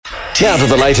Now to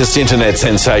the latest internet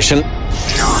sensation. 9.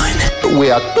 We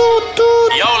are YOLO. 8.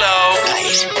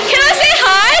 Can I say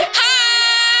hi?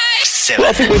 Hi! 7.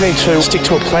 I think we need to stick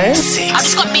to a plan. 6. I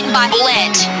just got bitten by a bull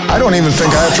I don't even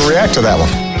think I have to react to that one.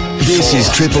 This is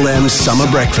Triple M's Summer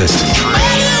Breakfast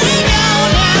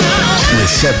with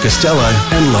Seb Costello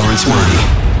and Lawrence Mooney.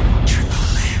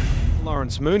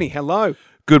 Lawrence Mooney, hello.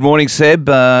 Good morning, Seb.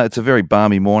 It's a very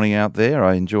balmy morning out there.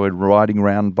 I enjoyed riding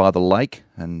around by the lake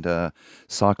and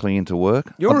cycling into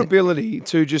work. Your ability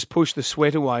to just push the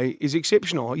sweat away is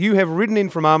exceptional. You have ridden in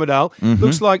from Armidale.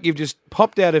 Looks like you've just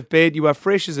popped out of bed. You are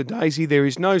fresh as a daisy. There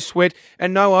is no sweat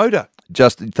and no odour.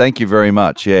 Thank you very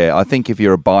much. Yeah, I think if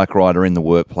you're a bike rider in the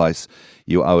workplace,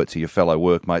 you owe it to your fellow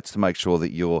workmates to make sure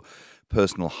that your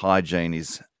personal hygiene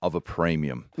is of a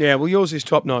premium. Yeah, well, yours is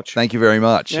top notch. Thank you very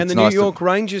much. And it's the New nice York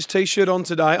Rangers T-shirt on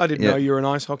today. I didn't know you were an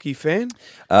ice hockey fan.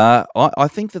 I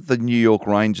think that the New York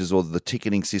Rangers or the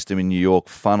ticketing system in New York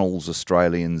funnels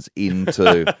Australians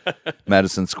into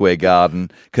Madison Square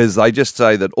Garden because they just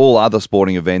say that all other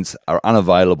sporting events are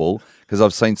unavailable because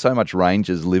I've seen so much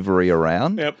Rangers livery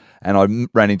around. Yep. And I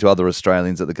ran into other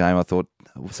Australians at the game. I thought,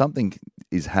 something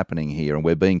is happening here and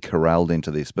we're being corralled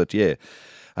into this. But yeah,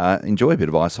 enjoy a bit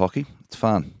of ice hockey. It's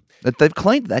fun. They've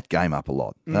cleaned that game up a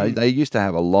lot. They used to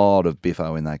have a lot of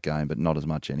biffo in that game, but not as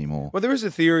much anymore. Well, there is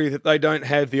a theory that they don't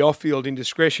have the off-field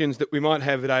indiscretions that we might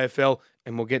have at AFL,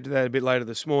 and we'll get to that a bit later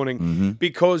this morning,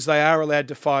 because they are allowed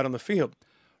to fight on the field.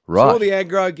 Right. So all the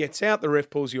aggro gets out, the ref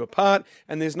pulls you apart,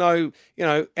 and there's no,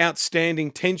 outstanding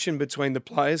tension between the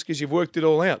players because you've worked it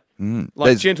all out,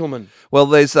 like gentlemen. Well,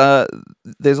 there's a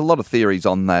lot of theories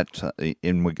on that,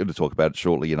 and we're going to talk about it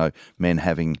shortly. Men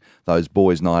having those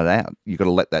boys' night out, you've got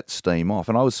to let that steam off.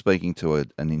 And I was speaking to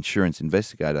an insurance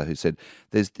investigator who said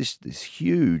there's this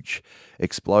huge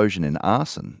explosion in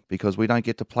arson because we don't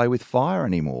get to play with fire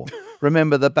anymore.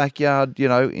 Remember the backyard,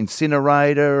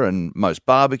 incinerator, and most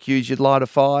barbecues you'd light a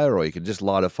fire, or you could just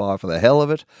light a fire for the hell of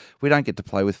it. We don't get to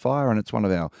play with fire, and it's one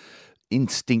of our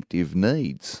instinctive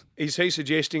needs. Is he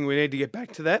suggesting we need to get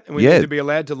back to that and we need to be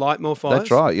allowed to light more fires?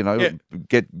 That's right.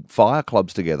 Get fire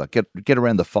clubs together. Get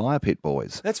around the fire pit,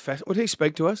 boys. That's fascinating. Would he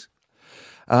speak to us?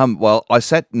 Well, I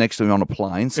sat next to him on a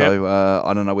plane, so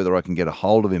I don't know whether I can get a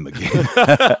hold of him again.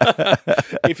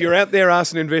 If you're out there,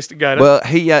 ask an investigator. Well,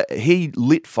 he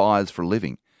lit fires for a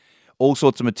living. All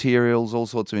sorts of materials, all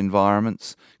sorts of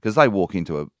environments, because they walk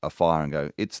into a fire and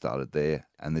go, it started there,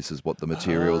 and this is what the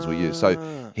materials we use.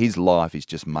 So his life is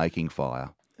just making fire.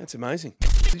 That's amazing.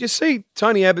 Did you see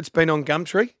Tony Abbott's been on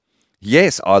Gumtree?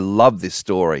 Yes, I love this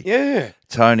story. Yeah.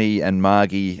 Tony and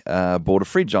Margie bought a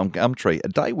fridge on Gumtree, a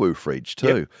Daewoo fridge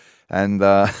too. Yep. And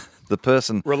the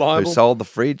person who sold the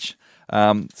fridge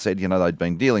said, they'd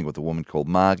been dealing with a woman called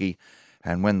Margie.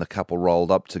 And when the couple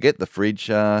rolled up to get the fridge,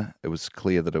 it was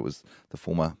clear that it was the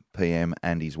former PM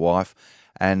and his wife.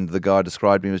 And the guy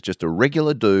described him as just a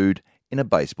regular dude in a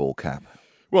baseball cap.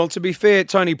 Well, to be fair,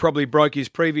 Tony probably broke his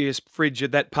previous fridge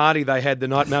at that party they had the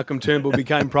night Malcolm Turnbull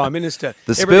became Prime Minister.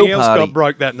 Everything else got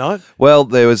broke that night. Well,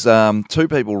 there was two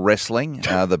people wrestling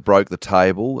that broke the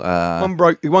table.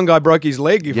 One guy broke his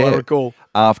leg, if I recall.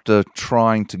 After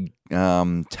trying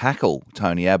to tackle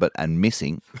Tony Abbott and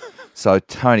missing. So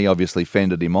Tony obviously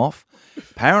fended him off.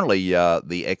 Apparently,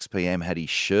 the ex-PM had his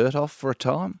shirt off for a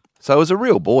time. So it was a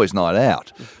real boys' night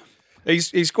out.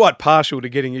 He's quite partial to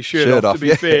getting his shirt off, to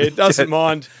be fair. Doesn't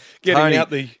mind getting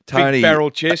out the big barrel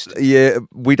chest. Yeah,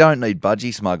 we don't need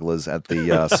budgie smugglers at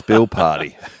the spill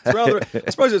party. I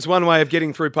suppose it's one way of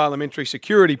getting through parliamentary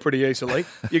security pretty easily.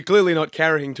 You're clearly not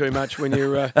carrying too much when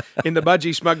you're in the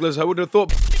budgie smugglers. I would have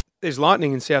thought there's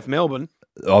lightning in South Melbourne.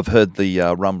 I've heard the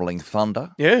rumbling thunder.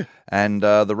 Yeah. And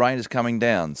the rain is coming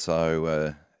down,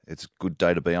 so it's a good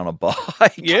day to be on a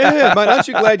bike. Yeah, mate, aren't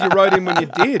you glad you rode in when you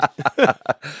did?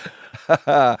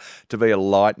 To be a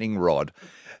lightning rod.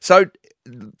 So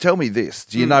tell me this.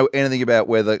 Do you know anything about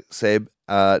weather, Seb?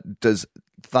 Does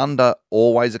thunder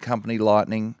always accompany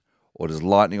lightning, or does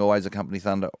lightning always accompany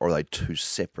thunder, or are they two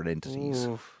separate entities?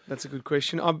 Ooh, that's a good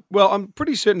question. I'm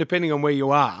pretty certain, depending on where you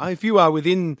are, if you are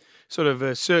within sort of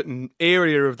a certain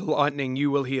area of the lightning, you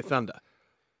will hear thunder.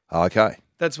 Okay.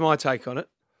 That's my take on it.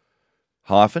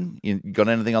 Hyphen, you got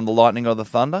anything on the lightning or the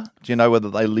thunder? Do you know whether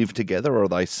they live together or are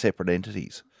they separate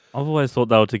entities? I've always thought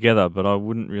they were together, but I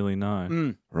wouldn't really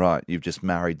know. Right, you've just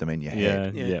married them in your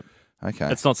head. Yeah.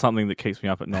 Okay. It's not something that keeps me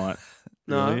up at night,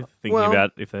 really, No. thinking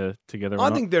about if they're together or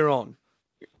not. I think they're on.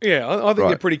 Yeah, I think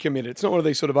they're pretty committed. It's not one of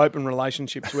these sort of open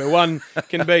relationships where one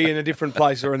can be in a different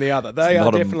place or in the other. They are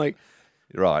definitely...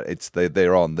 Right,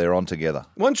 they're on together.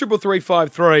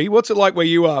 133353. What's it like where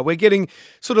you are? We're getting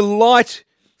sort of light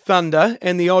thunder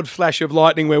and the odd flash of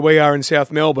lightning where we are in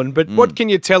South Melbourne. But what can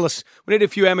you tell us? We need a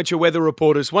few amateur weather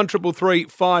reporters. 1333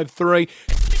 53.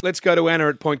 Let's go to Anna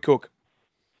at Point Cook.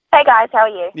 Hey guys, how are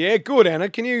you? Yeah, good, Anna.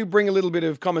 Can you bring a little bit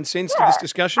of common sense to this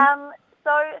discussion?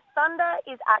 So thunder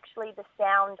is actually the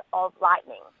sound of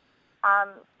lightning.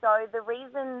 So the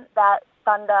reason that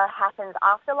thunder happens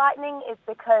after lightning is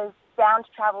because sound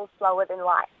travels slower than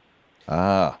light.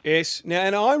 Ah. Yes. Now,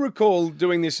 and I recall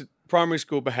doing this at primary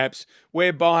school perhaps,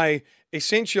 whereby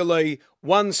essentially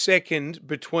 1 second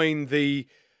between the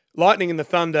lightning and the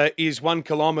thunder is 1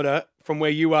 kilometre from where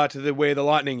you are to where the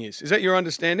lightning is. Is that your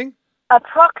understanding?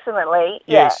 Approximately,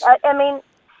 Yes. yeah. I mean,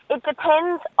 it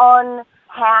depends on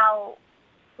how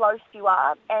close you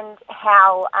are and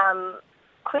how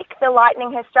quick the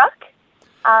lightning has struck.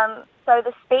 So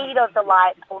the speed of the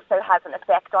light also has an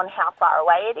effect on how far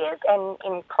away it is, and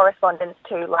in correspondence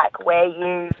to like where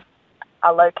you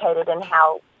are located and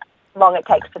how long it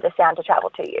takes for the sound to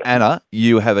travel to you. Anna,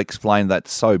 you have explained that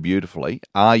so beautifully.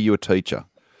 Are you a teacher?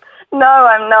 No,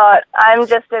 I'm not. I'm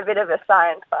just a bit of a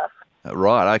science buff.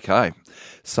 Right, okay.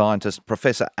 Scientist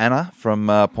Professor Anna from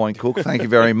Point Cook, thank you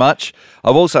very much.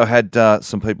 I've also had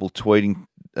some people tweeting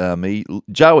me.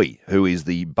 Joey, who is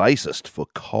the bassist for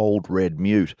Cold Red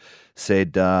Mute,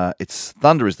 said it's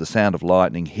thunder is the sound of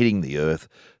lightning hitting the earth,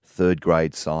 3rd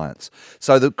grade science.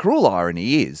 So the cruel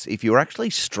irony is, if you're actually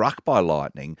struck by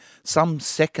lightning, some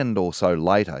second or so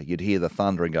later, you'd hear the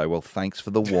thunder and go, well, thanks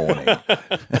for the warning.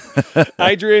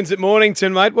 Adrian's at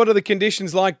Mornington, mate. What are the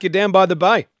conditions like? You're down by the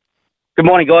bay. Good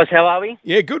morning, guys. How are we?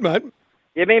 Yeah, good, mate.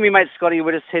 Yeah, me and my mate Scotty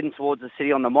were just heading towards the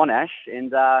city on the Monash,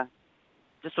 and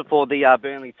just before the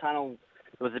Burnley Tunnel,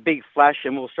 there was a big flash,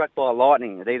 and we were struck by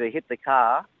lightning. It either hit the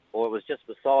car or it was just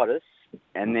beside us,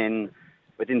 and then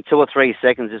within 2 or 3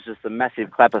 seconds, it's just a massive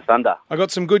clap of thunder. I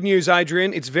got some good news,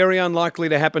 Adrian. It's very unlikely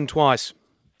to happen twice.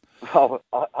 Oh,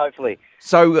 hopefully.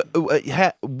 So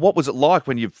what was it like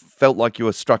when you felt like you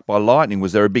were struck by lightning?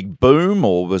 Was there a big boom,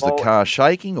 or was the car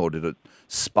shaking, or did it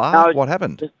spark? No, what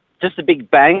happened? Just a big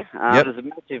bang. Yep. There's a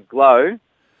massive glow,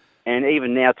 and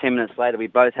even now, 10 minutes later, we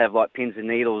both have like pins and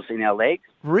needles in our legs.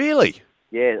 Really?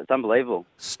 Yeah, it's unbelievable.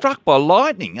 Struck by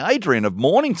lightning, Adrian of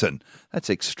Mornington. That's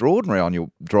extraordinary on your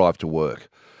drive to work.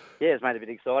 Yeah, it's made it a bit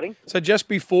exciting. So just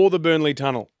before the Burnley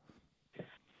Tunnel?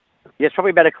 Yeah, it's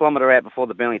probably about a kilometre out before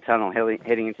the Burnley Tunnel,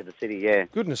 heading into the city, yeah.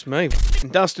 Goodness me.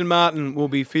 Dustin Martin will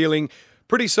be feeling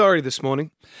pretty sorry this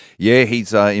morning. Yeah,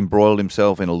 he's embroiled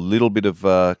himself in a little bit of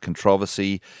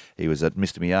controversy. He was at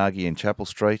Mr. Miyagi in Chapel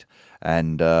Street,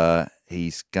 and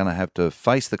he's going to have to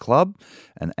face the club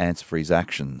and answer for his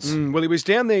actions. Well, he was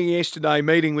down there yesterday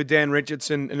meeting with Dan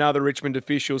Richardson and other Richmond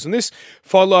officials, and this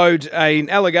followed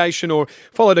an allegation or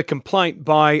followed a complaint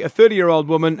by a 30-year-old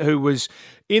woman who was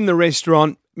in the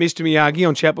restaurant Mr. Miyagi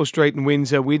on Chapel Street in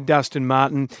Windsor with Dustin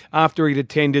Martin after he'd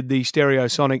attended the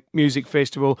Stereosonic Music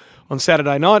Festival on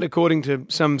Saturday night, according to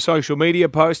some social media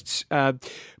posts.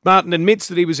 Martin admits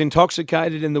that he was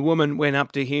intoxicated, and the woman went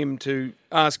up to him to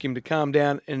ask him to calm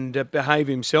down and behave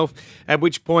himself, at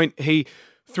which point he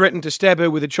threatened to stab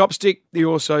her with a chopstick. He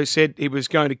also said he was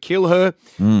going to kill her.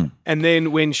 And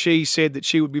then when she said that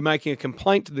she would be making a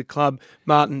complaint to the club,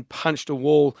 Martin punched a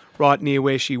wall right near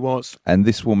where she was. And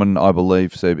this woman, I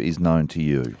believe, Seb, is known to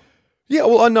you. Yeah,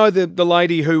 well, I know the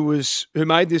lady who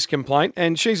made this complaint,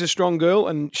 and she's a strong girl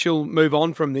and she'll move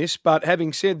on from this. But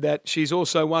having said that, she's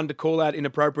also one to call out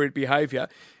inappropriate behaviour,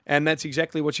 and that's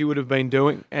exactly what she would have been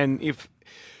doing. And if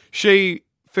she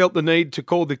felt the need to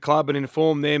call the club and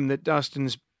inform them that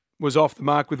Dustin's was off the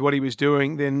mark with what he was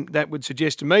doing, then that would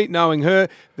suggest to me, knowing her,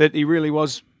 that he really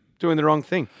was doing the wrong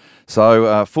thing.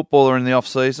 So, footballer in the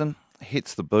off-season,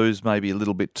 hits the booze maybe a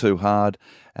little bit too hard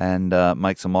and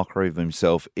makes a mockery of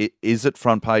himself. Is it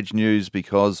front page news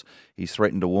because he's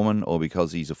threatened a woman or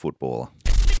because he's a footballer?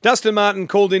 Dustin Martin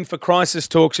called in for crisis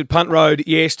talks at Punt Road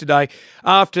yesterday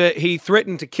after he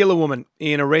threatened to kill a woman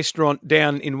in a restaurant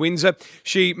down in Windsor.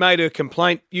 She made her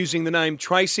complaint using the name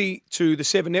Tracy to the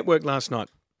 7 Network last night.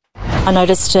 I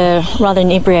noticed a rather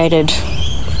inebriated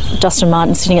Dustin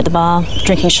Martin sitting at the bar,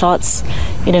 drinking shots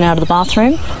in and out of the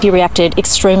bathroom. He reacted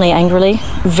extremely angrily,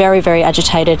 very, very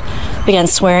agitated, began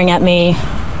swearing at me,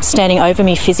 standing over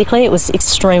me physically. It was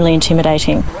extremely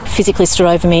intimidating. Physically stood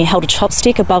over me, held a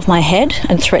chopstick above my head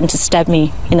and threatened to stab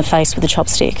me in the face with a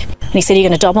chopstick. And he said, "You're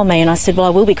going to dob on me?" And I said, "Well, I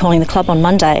will be calling the club on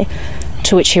Monday,"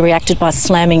 to which he reacted by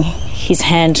slamming his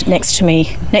hand next to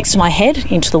my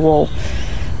head into the wall,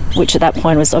 which at that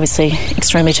point was obviously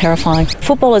extremely terrifying.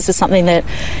 Footballers is something that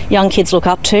young kids look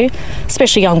up to,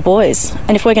 especially young boys.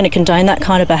 And if we're going to condone that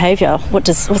kind of behaviour, what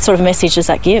sort of message does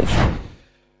that give?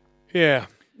 Yeah.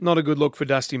 Not a good look for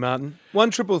Dusty Martin.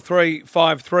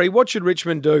 133353. What should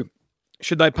Richmond do?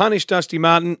 Should they punish Dusty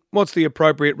Martin? What's the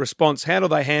appropriate response? How do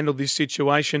they handle this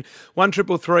situation?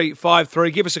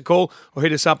 133353. Give us a call or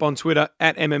hit us up on Twitter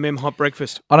at MMM Hot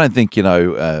Breakfast. I don't think,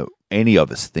 any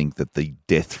of us think that the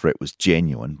death threat was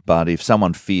genuine, but if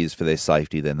someone fears for their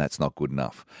safety, then that's not good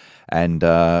enough. And,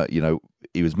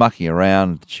 he was mucking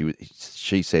around.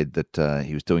 She said that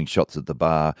he was doing shots at the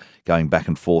bar, going back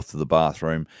and forth to the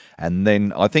bathroom. And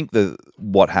then I think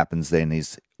what happens then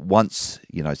is once,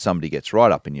 somebody gets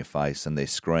right up in your face and they're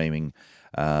screaming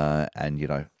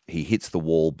and, he hits the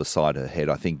wall beside her head,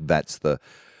 I think that's the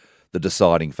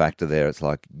deciding factor there. It's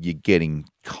like you're getting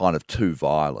kind of too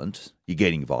violent. You're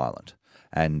getting violent.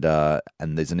 And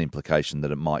there's an implication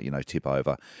that it might, tip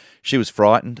over. She was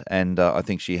frightened, and I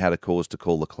think she had a cause to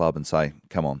call the club and say,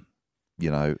 come on,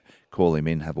 call him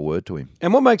in, have a word to him.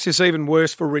 And what makes this even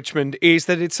worse for Richmond is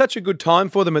that it's such a good time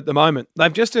for them at the moment.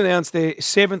 They've just announced their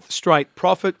 7th straight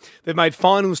profit. They've made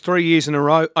finals 3 years in a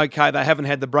row. Okay, they haven't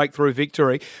had the breakthrough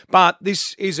victory, but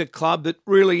this is a club that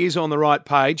really is on the right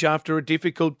page after a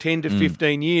difficult 10 to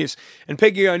 15 years. And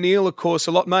Peggy O'Neill, of course,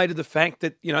 a lot made of the fact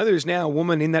that, there's now a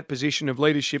woman in that position of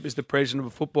leadership as the president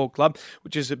of a football club,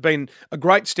 which has been a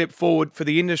great step forward for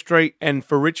the industry and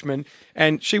for Richmond.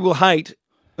 And she will hate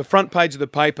the front page of the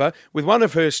paper with one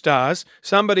of her stars,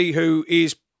 somebody who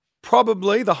is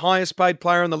probably the highest paid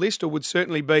player on the list, or would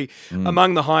certainly be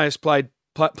among the highest paid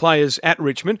players at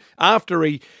Richmond, after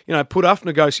he, put off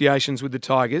negotiations with the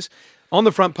Tigers, on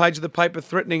the front page of the paper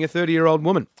threatening a 30-year-old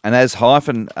woman. And as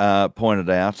Hyphen pointed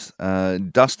out,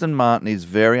 Dustin Martin is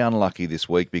very unlucky this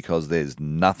week because there's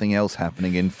nothing else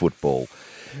happening in football.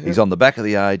 Yep. He's on the back of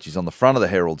the Age, he's on the front of the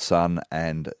Herald Sun,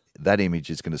 and that image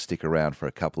is going to stick around for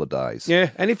a couple of days. Yeah,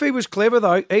 and if he was clever,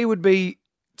 though, he would be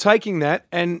taking that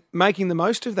and making the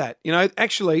most of that.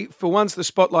 Actually, for once the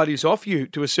spotlight is off you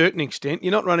to a certain extent.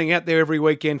 You're not running out there every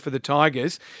weekend for the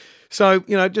Tigers. So,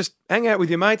 just hang out with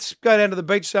your mates, go down to the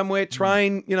beach somewhere,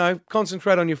 train,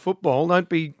 concentrate on your football. Don't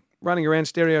be running around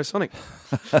stereosonic.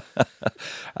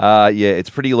 It's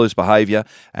pretty loose behaviour.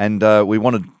 And we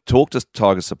want to talk to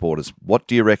Tigers supporters. What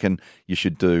do you reckon you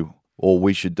should do or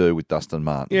we should do with Dustin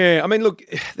Martin? Yeah, I mean, look,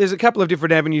 there's a couple of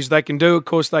different avenues they can do. Of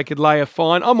course, they could lay a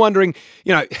fine. I'm wondering,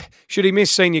 should he miss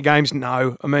senior games?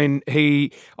 No. I mean, I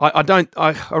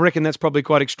reckon that's probably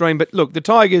quite extreme. But look, the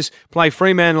Tigers play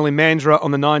Fremantle in Mandurah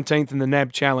on the 19th in the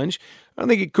NAB Challenge. I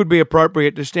think it could be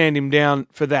appropriate to stand him down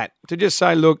for that. To just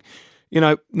say, look,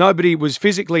 nobody was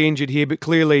physically injured here, but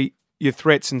clearly your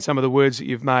threats and some of the words that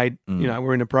you've made,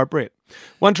 were inappropriate.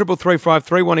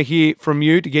 133353, want to hear from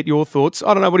you to get your thoughts.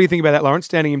 I don't know, what do you think about that, Lawrence,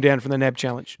 standing him down from the NAB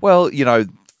Challenge? Well,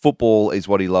 football is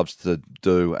what he loves to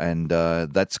do, and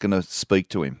that's going to speak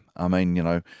to him. I mean,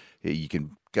 you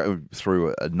can go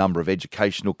through a number of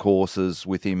educational courses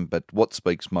with him, but what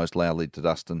speaks most loudly to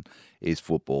Dustin is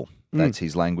football. That's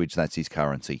his language, that's his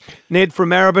currency. Ned from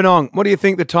Maribyrnong, what do you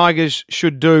think the Tigers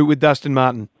should do with Dustin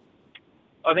Martin?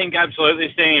 I think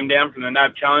absolutely standing him down from the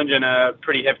NAB Challenge and a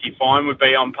pretty hefty fine would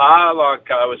be on par. Like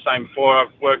I was saying before,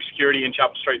 I've worked security in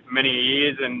Chapel Street for many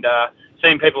years and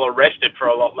seen people arrested for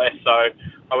a lot less. So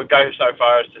I would go so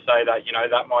far as to say that,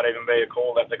 that might even be a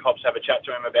call that the cops have a chat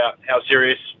to him about how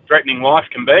serious threatening life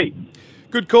can be.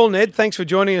 Good call, Ned. Thanks for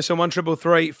joining us on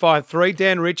 133353.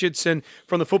 Dan Richardson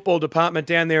from the football department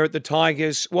down there at the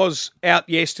Tigers was out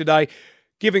yesterday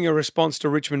giving a response to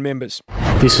Richmond members.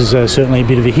 This is certainly a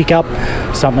bit of a hiccup,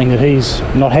 something that he's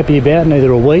not happy about,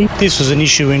 neither are we. This was an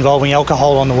issue involving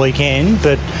alcohol on the weekend,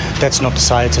 but that's not to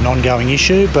say it's an ongoing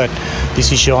issue. But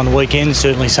this issue on the weekend is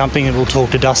certainly something that we'll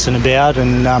talk to Dustin about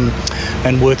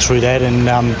and work through that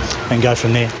and go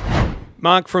from there.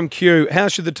 Mark from Kew, how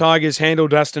should the Tigers handle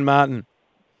Dustin Martin?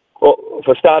 Well,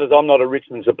 for starters, I'm not a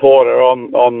Richmond supporter.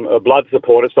 I'm a blood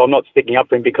supporter, so I'm not sticking up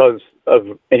for him because of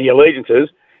any allegiances.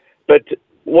 But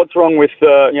what's wrong with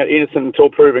innocent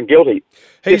until proven guilty?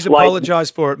 He's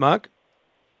apologised for it, Mark.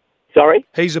 Sorry?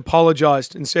 He's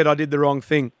apologised and said, I did the wrong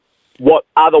thing. What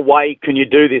other way can you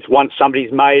do this once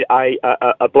somebody's made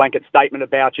a blanket statement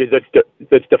about you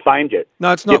that's defamed you?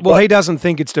 No, it's not. Well, he doesn't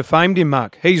think it's defamed him,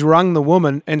 Mark. He's rung the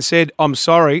woman and said, I'm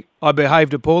sorry, I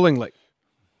behaved appallingly.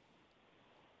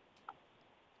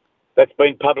 That's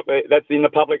in the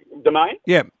public domain?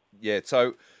 Yeah. Yeah,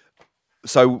 so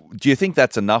do you think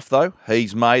that's enough, though?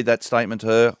 He's made that statement to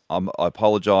her. I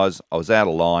apologise. I was out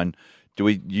of line. Do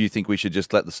you think we should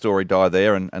just let the story die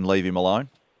there and leave him alone?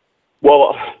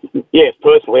 Well, yes,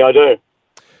 personally I do.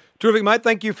 Terrific, mate.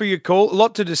 Thank you for your call. A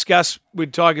lot to discuss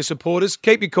with Tiger supporters.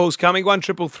 Keep your calls coming,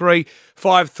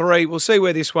 133353. We'll see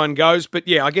where this one goes. But,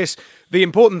 yeah, I guess the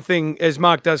important thing, as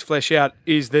Mark does flesh out,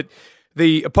 is that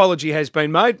the apology has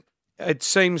been made. it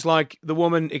seems like the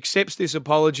woman accepts this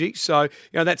apology. So,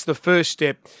 that's the first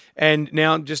step. And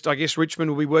now I guess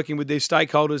Richmond will be working with their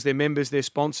stakeholders, their members, their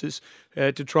sponsors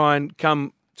to try and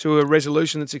come to a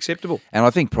resolution that's acceptable. And I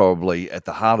think probably at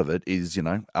the heart of it is,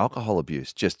 alcohol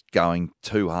abuse, just going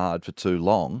too hard for too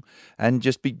long, and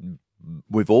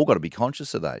we've all got to be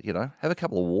conscious of that, Have a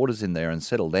couple of waters in there and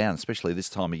settle down, especially this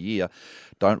time of year.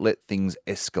 Don't let things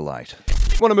escalate.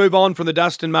 I want to move on from the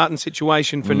Dustin Martin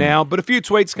situation for now, but a few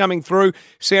tweets coming through.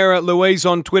 Sarah Louise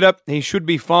on Twitter, he should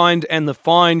be fined and the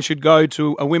fine should go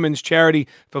to a women's charity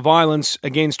for violence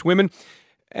against women.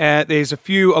 There's a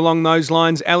few along those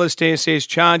lines. Alistair says,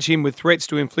 charge him with threats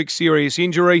to inflict serious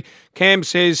injury. Cam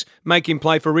says, make him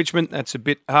play for Richmond. That's a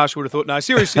bit harsh, would have thought. No,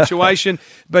 serious situation.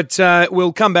 But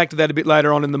we'll come back to that a bit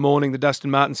later on in the morning, the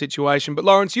Dustin Martin situation. But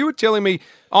Lawrence, you were telling me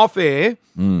off air,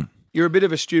 you're a bit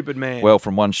of a stupid man. Well,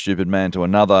 from one stupid man to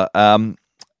another.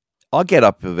 I get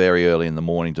up very early in the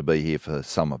morning to be here for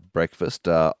summer breakfast.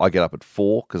 I get up at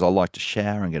 4 because I like to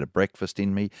shower and get a breakfast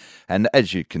in me. And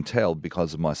as you can tell,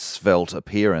 because of my svelte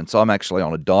appearance, I'm actually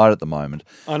on a diet at the moment.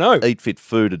 I know. Eat Fit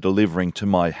Food are delivering to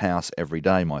my house every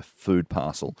day, my food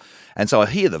parcel. And so I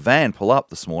hear the van pull up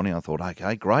this morning. I thought,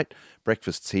 okay, great,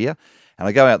 breakfast's here. And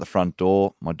I go out the front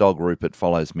door. My dog Rupert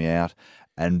follows me out.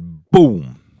 And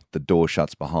boom, the door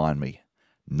shuts behind me.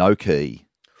 No key.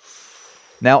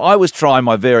 Now, I was trying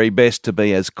my very best to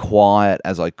be as quiet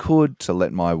as I could to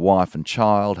let my wife and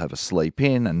child have a sleep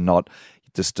in and not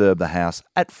disturb the house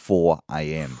at 4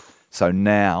 a.m. So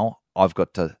now I've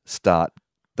got to start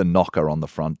the knocker on the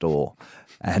front door.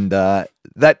 And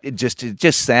it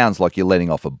just sounds like you're letting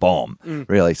off a bomb,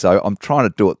 really. So I'm trying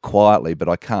to do it quietly, but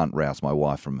I can't rouse my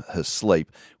wife from her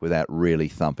sleep without really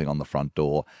thumping on the front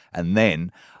door. And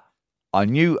then I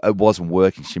knew it wasn't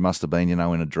working. She must have been, in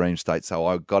a dream state. So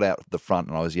I got out the front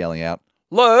and I was yelling out,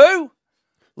 Lou!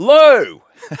 Lou!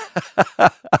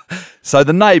 So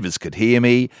the neighbours could hear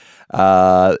me.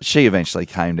 She eventually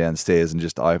came downstairs and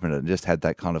just opened it and just had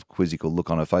that kind of quizzical look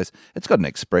on her face. It's got an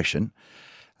expression.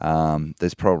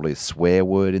 There's probably a swear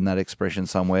word in that expression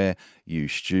somewhere. You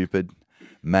stupid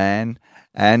man.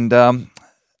 And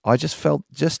I just felt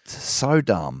just so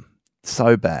dumb.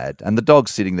 So bad. And the dog's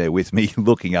sitting there with me,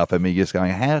 looking up at me, just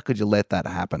going, how could you let that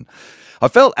happen? I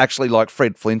felt actually like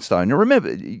Fred Flintstone. You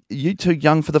remember, you too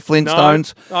young for the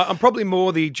Flintstones? No, I'm probably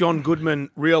more the John Goodman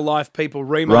Real Life People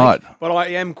remake, right. But I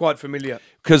am quite familiar.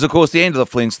 Because, of course, the end of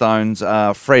the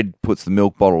Flintstones, Fred puts the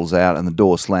milk bottles out and the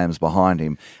door slams behind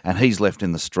him, and he's left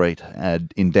in the street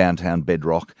in downtown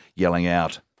Bedrock yelling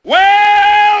out,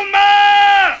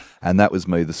 and that was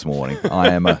me this morning. I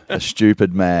am a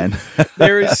stupid man.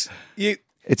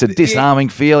 It's a disarming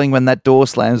feeling when that door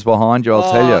slams behind you,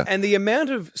 I'll tell you. And the amount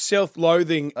of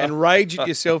self-loathing and rage at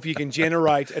yourself you can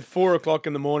generate at 4 o'clock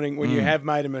in the morning when you have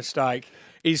made a mistake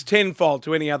is tenfold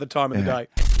to any other time of the day.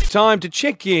 Time to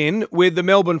check in with the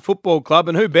Melbourne Football Club,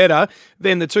 and who better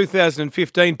than the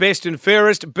 2015 best and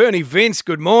fairest, Bernie Vince.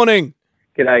 Good morning.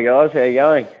 G'day, guys. How you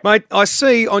going? Mate, I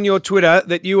see on your Twitter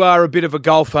that you are a bit of a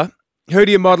golfer. Who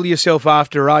do you model yourself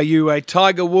after? Are you a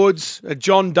Tiger Woods, a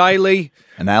John Daly?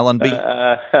 An Allenby?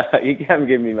 You haven't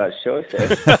given me much choice there.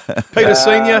 Peter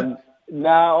Senior?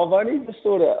 No, I've only just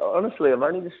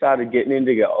started getting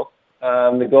into golf.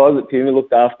 The guys at Puma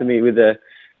looked after me with a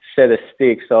set of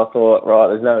sticks, so I thought, right,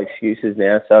 there's no excuses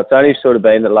now. So it's only sort of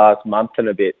been the last month and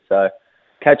a bit. So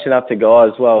catching up to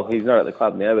guys, well, he's not at the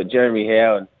club now, but Jeremy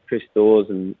Howe and Chris Dawes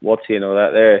and Watsy and all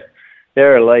that,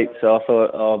 they're elite. So I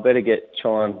thought, I better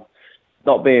try and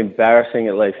not be embarrassing,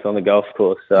 at least on the golf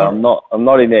course. So I'm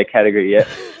not in their category yet.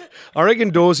 I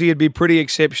reckon Dawsey would be pretty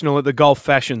exceptional at the golf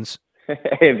fashions.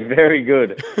 Very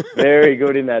good. Very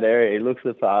good in that area. He looks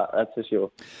the part, that's for sure.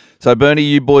 So, Bernie,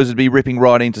 you boys would be ripping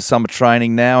right into summer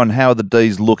training now, and how are the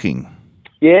Ds looking?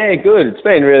 Yeah, good. It's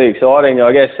been really exciting.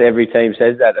 I guess every team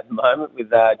says that at the moment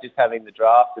with just having the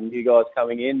draft and new guys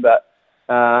coming in. But,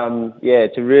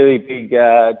 it's a really big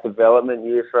development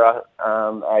year for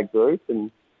our group,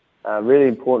 and really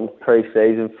important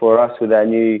pre-season for us with our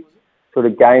new sort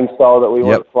of game style that we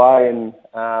want to play. And,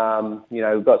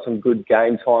 we've got some good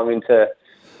game time into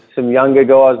some younger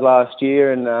guys last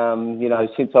year. And,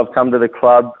 since I've come to the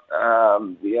club,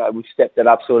 we've stepped it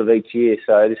up sort of each year.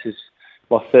 So this is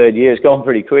my third year. It's gone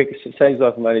pretty quick. It seems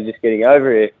like I'm only just getting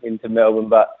over here into Melbourne.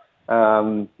 But,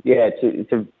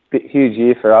 it's a huge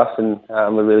year for us, and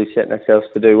we're really setting ourselves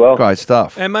to do well. Great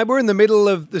stuff. And, mate, we're in the middle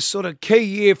of the sort of key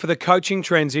year for the coaching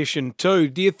transition too.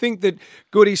 Do you think that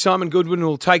Simon Goodwin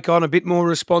will take on a bit more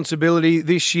responsibility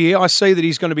this year? I see that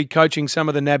he's going to be coaching some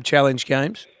of the NAB Challenge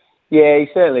games. Yeah, he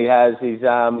certainly has. He's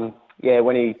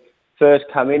when he first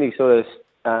came in, he sort of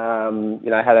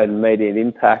had an immediate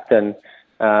impact, and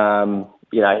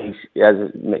He's, as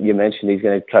you mentioned, he's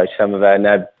going to coach some of our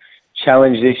NAB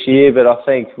challenge this year. But I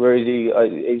think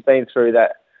he's been through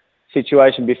that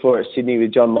situation before at Sydney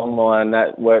with John Longmire, and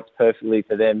that worked perfectly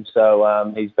for them.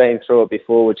 So he's been through it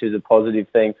before, which is a positive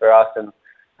thing for us. And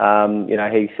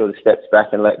he sort of steps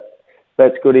back and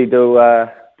lets Goody do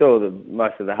all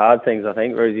most of the hard things, I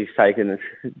think, whereas he's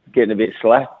getting a bit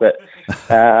slack. But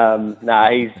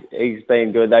he's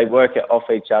been good. They work off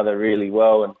each other really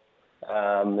well,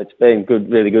 and it's been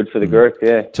good, really good for the group.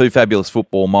 Yeah, two fabulous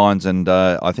football minds, and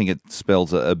I think it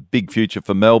spells a big future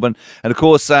for Melbourne. And of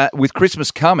course, with Christmas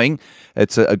coming,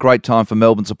 it's a great time for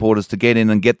Melbourne supporters to get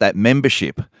in and get that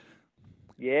membership.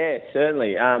 Yeah,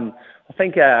 certainly. I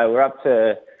think we're up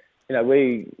to,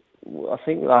 I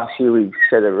think last year we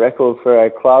set a record for our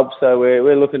club, so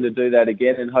we're looking to do that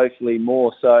again and hopefully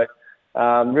more. So, as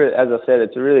I said,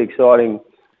 it's a really exciting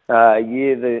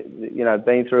year.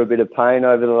 Been through a bit of pain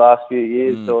over the last few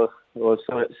years, or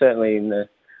certainly in the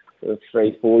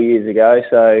 3-4 years ago.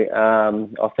 So,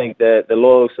 I think the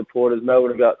loyal supporters,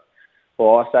 Melbourne have got,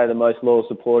 I say the most loyal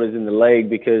supporters in the league,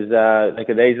 because they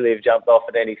could easily have jumped off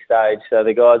at any stage. So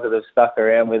the guys that have stuck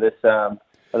around with us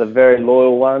are the very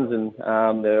loyal ones,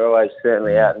 and they're always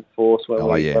certainly out in force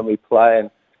when we play, and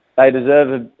they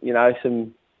deserve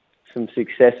some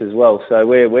success as well. So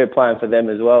we're playing for them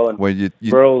as well, and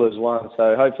we're all as one.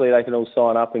 So hopefully they can all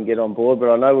sign up and get on board. But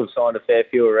I know we've signed a fair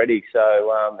few already.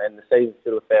 So and the season's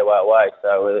still a fair way away.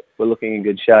 So we're looking in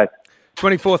good shape.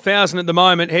 24,000 at the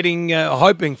moment,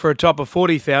 hoping for a top of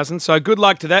 40,000. So good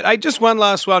luck to that. Hey, just one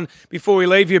last one before we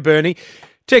leave you, Bernie.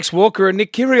 Tex Walker and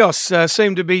Nick Kyrgios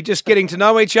seem to be just getting to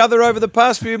know each other over the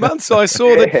past few months. I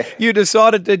saw that you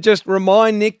decided to just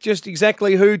remind Nick just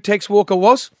exactly who Tex Walker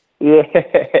was. Yeah,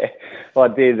 I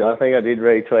did. I think I did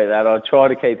retweet that. I tried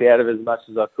to keep out of it as much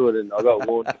as I could, and I got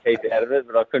warned to keep out of it,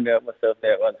 but I couldn't help myself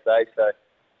there at one stage.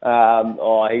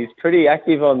 So he's pretty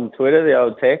active on Twitter, the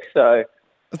old Tex. So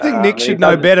I think Nick should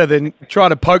know better than try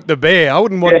to poke the bear. I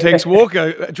wouldn't want Tex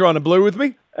Walker trying to blue with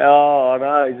me. Oh, I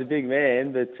know. He's a big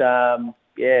man, but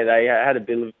they had a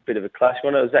bit of a clash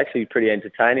one. It was actually pretty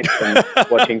entertaining from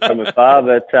watching from afar.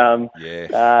 But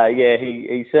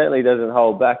he certainly doesn't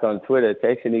hold back on Twitter,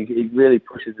 Tex, and he really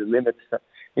pushes the limits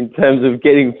in terms of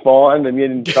getting fined and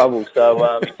getting in trouble.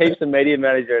 So he keeps the media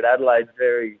manager at Adelaide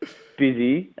very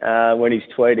busy when he's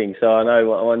tweeting. So I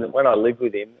know when I lived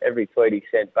with him, every tweet he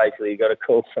sent, basically he got a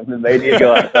call from the media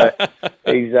guy.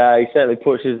 So he certainly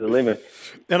pushes the limit.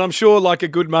 And I'm sure, like a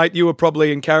good mate, you were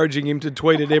probably encouraging him to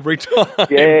tweet it every time.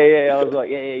 Yeah. I was like,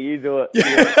 yeah, you do it.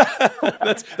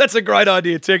 Yeah. That's a great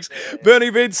idea, Tex. Bernie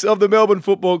Vince of the Melbourne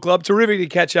Football Club, terrific to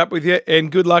catch up with you,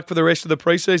 and good luck for the rest of the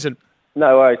pre-season.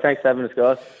 No worries. Thanks for having us,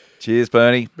 guys. Cheers,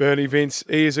 Bernie. Bernie Vince,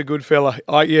 he is a good fella.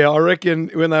 I reckon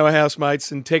when they were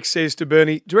housemates and Tex says to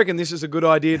Bernie, do you reckon this is a good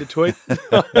idea to tweet?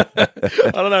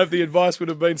 I don't know if the advice would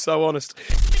have been so honest.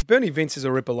 Bernie Vince is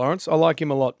a ripper, Lawrence. I like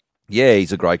him a lot. Yeah,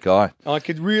 he's a great guy. I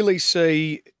could really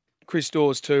see Chris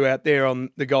Dawes too out there on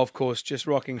the golf course just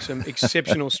rocking some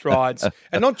exceptional strides.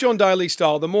 And not John Daly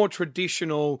style, the more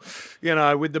traditional,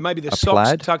 with maybe the socks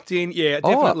plaid? Tucked in. Yeah,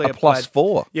 definitely a plus plaid.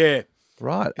 4. Yeah.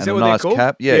 Right. Is and that a what nice they're called?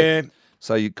 cap. Yeah. Yeah.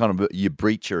 So you kind of your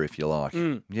breacher, if you like.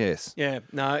 Yes. Yeah.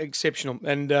 No, exceptional.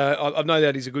 And I know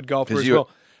that he's a good golfer as well.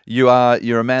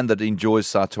 You're a man that enjoys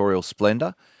sartorial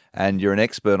splendour, and you're an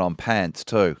expert on pants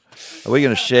too. Are we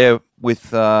going to share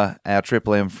with our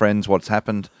Triple M friends what's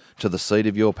happened to the seat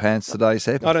of your pants today,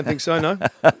 Seb? I don't think so, no.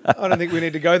 I don't think we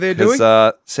need to go there, do we?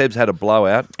 Seb's had a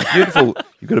blowout. You've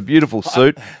got a beautiful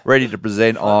suit ready to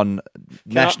present on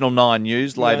National 9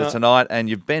 News later tonight, and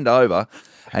you've bent over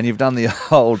and you've done the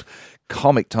old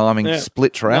comic timing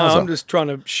split trouser. No, I'm just trying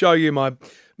to show you my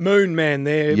moon man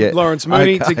there, Lawrence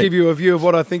Mooney, to give you a view of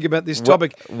what I think about this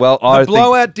topic. Well, the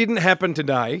blowout didn't happen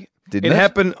today. Didn't it?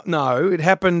 It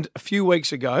happened a few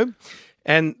weeks ago.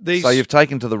 And so you've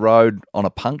taken to the road on a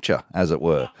puncture, as it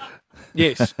were.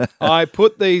 Yes. I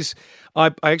put these...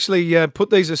 I actually put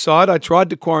these aside. I tried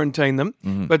to quarantine them,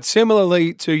 but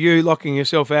similarly to you locking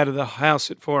yourself out of the house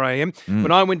at 4 a.m.,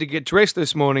 when I went to get dressed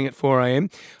this morning at 4 a.m.,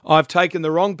 I've taken the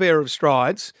wrong pair of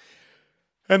strides,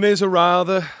 and there's a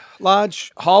rather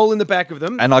large hole in the back of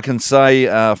them. And I can say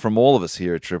from all of us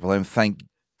here at Triple M, thank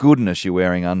goodness you're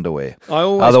wearing underwear.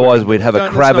 Otherwise, we'd have a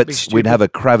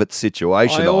Kravitz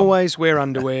situation. I always wear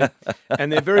underwear,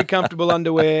 and they're very comfortable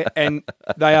underwear, and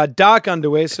they are dark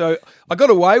underwear. So I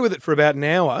got away with it for about an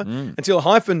hour until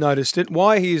Hyphen noticed it.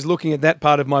 Why he is looking at that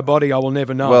part of my body, I will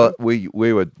never know. Well, we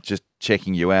were just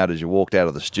checking you out as you walked out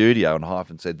of the studio, and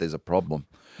Hyphen said, "There's a problem."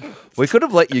 We could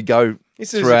have let you go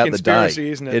This is a throughout the conspiracy,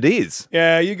 day. isn't it? It is.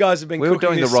 Yeah, you guys have been We were cooking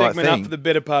doing this the right segment thing. up for the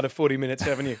better part of 40 minutes,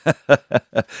 haven't you?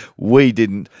 We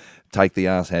didn't take the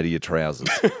arse out of your trousers.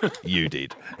 You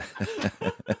did.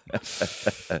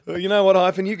 Well, you know what,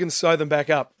 Hyphen? You can sew them back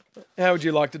up. How would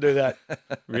you like to do that?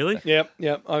 Really? Yep.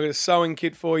 I've got a sewing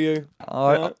kit for you.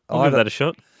 I'll give that a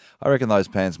shot. I reckon those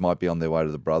pants might be on their way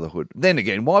to the Brotherhood. Then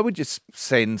again, why would you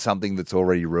send something that's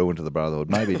already ruined to the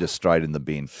Brotherhood? Maybe just straight in the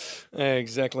bin. Yeah,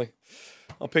 exactly.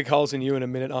 I'll pick holes in you in a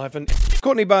minute, Ivan.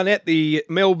 Courtney Barnett, the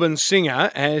Melbourne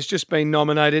singer, has just been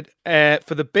nominated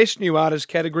for the Best New Artist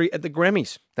category at the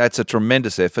Grammys. That's a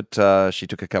tremendous effort. She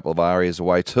took a couple of arias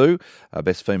away too.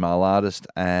 Best Female Artist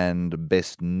and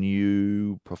Best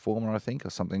New Performer, I think, or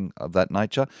something of that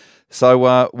nature.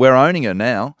 So we're owning her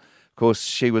now. Of course,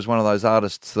 she was one of those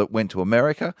artists that went to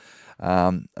America.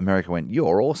 America went,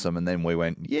 "You're awesome," and then we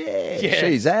went, "Yeah,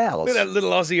 she's ours." Look at that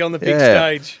little Aussie on the big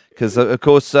stage. Because, of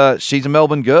course, she's a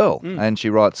Melbourne girl and she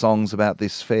writes songs about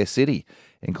this fair city,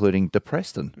 including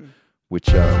Depreston, which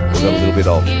we've got a little bit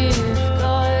of.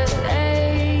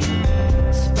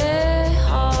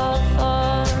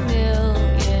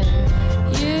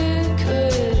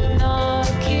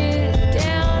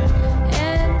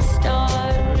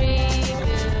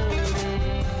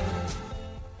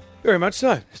 Very much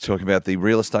so. Talking about the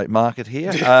real estate market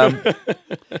here.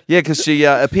 Because she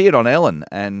appeared on Ellen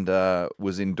and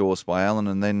was endorsed by Ellen,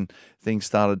 and then things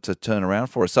started to turn around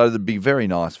for her. So it'd be very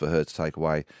nice for her to take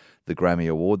away the Grammy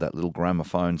Award, that little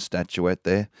gramophone statuette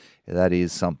there. That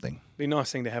is something. Be a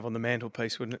nice thing to have on the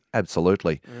mantelpiece, wouldn't it?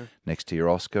 Absolutely. Next to your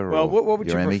Oscar Well, or what would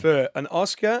you your Emmy. prefer? An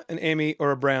Oscar, an Emmy,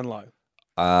 or a Brownlow?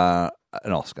 An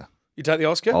Oscar. You take the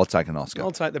Oscar? I'll take an Oscar.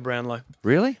 I'll take the Brownlow.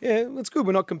 Really? Yeah, that's good.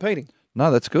 We're not competing. No,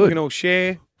 that's We good. can all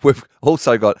share. We've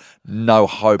also got no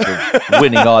hope of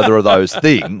winning either of those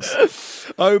things.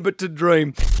 Oh, but to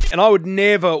dream. And I would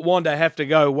never want to have to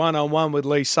go one-on-one with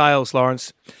Leigh Sales,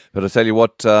 Lawrence. But I tell you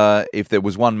what, if there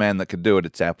was one man that could do it,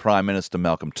 it's our Prime Minister,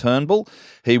 Malcolm Turnbull.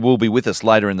 He will be with us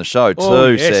later in the show too,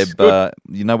 Oh, yes, Seb. good.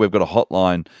 You know we've got a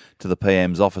hotline to the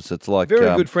PM's office. It's like...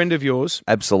 Very good friend of yours.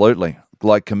 Absolutely.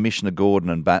 Like Commissioner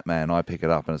Gordon and Batman, I pick it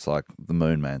up and it's like the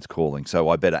Moon Man's calling, so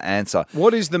I better answer.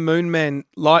 What is the Moon Man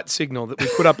light signal that we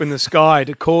put up in the sky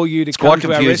to call you to It's come quite to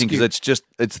our confusing rescue? because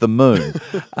it's the moon.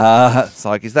 It's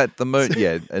like, is that the moon?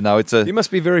 Yeah, no, it's a... You must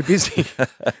be very busy.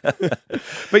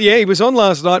 But yeah, he was on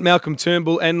last night, Malcolm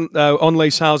Turnbull, and on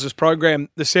Leigh Sales' program,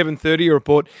 the 7:30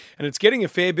 report, and it's getting a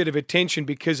fair bit of attention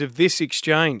because of this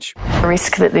exchange.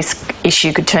 Risk that this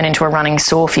issue could turn into a running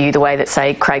sore for you the way that,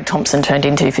 say, Craig Thompson turned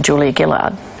into for Julia Gillard?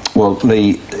 Well,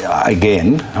 Leigh,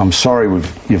 again, I'm sorry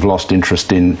you've lost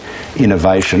interest in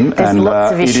innovation. There's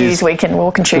lots of issues we can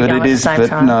walk and chew gum at the same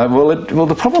time. No, well,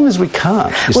 the problem is we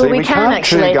can't. We can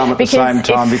actually, chew gum at the same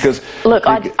time because look,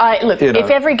 if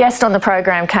every guest on the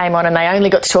program came on and they only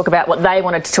got to talk about what they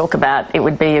wanted to talk about, it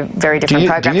would be a very different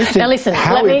program. Now, listen,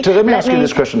 let me ask you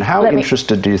this question: how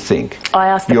interested do you think I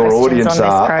ask the your questions audience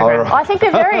on this program? I think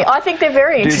they're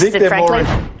very interested, frankly.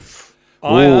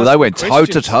 Oh, they went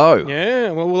toe-to-toe. Yeah,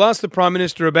 well, we'll ask the Prime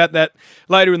Minister about that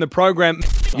later in the program.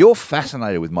 You're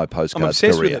fascinated with my postcards I'm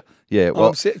obsessed career. with it. Yeah,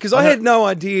 well, because I had no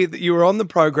idea that you were on the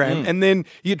program, and then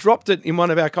you dropped it in one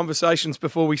of our conversations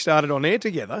before we started on air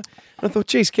together. And I thought,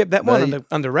 geez, kept that one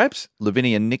under wraps.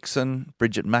 Lavinia Nixon,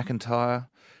 Bridget McIntyre,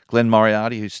 Glenn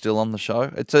Moriarty, who's still on the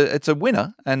show. It's a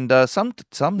winner, and some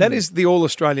that is the All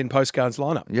Australian Postcards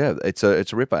lineup. Yeah, it's a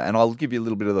ripper, and I'll give you a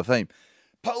little bit of the theme.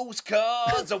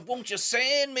 Postcards, won't you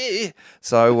send me?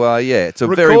 So, it's a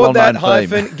very well-known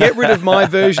theme. Get rid of my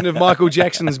version of Michael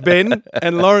Jackson's Ben,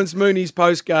 and Lawrence Mooney's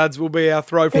Postcards will be our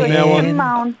throw from now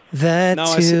on.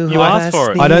 You asked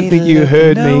for it. I don't think you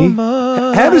heard me.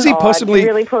 How does he possibly...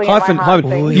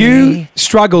 You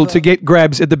struggle to get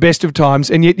grabs at the best of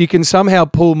times, and yet you can somehow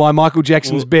pull my Michael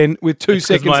Jackson's Ben with 2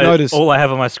 seconds notice. All I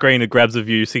have on my screen are grabs of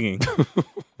you singing.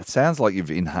 It sounds like you've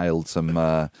inhaled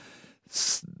some...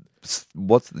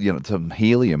 some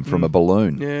helium from a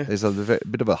balloon. Yeah. There's a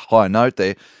bit of a high note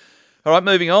there. All right,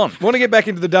 moving on. I want to get back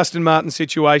into the Dustin Martin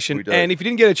situation. We do. And if you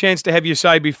didn't get a chance to have your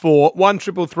say before,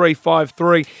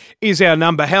 133353 is our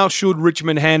number. How should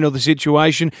Richmond handle the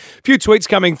situation? A few tweets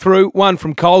coming through. One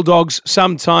from Coal Dogs,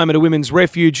 sometime at a women's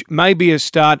refuge, maybe a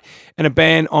start, and a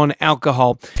ban on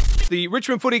alcohol. The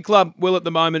Richmond Footy Club will at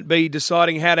the moment be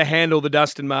deciding how to handle the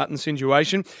Dustin Martin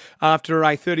situation after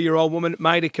a 30-year-old woman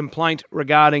made a complaint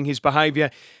regarding his behaviour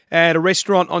at a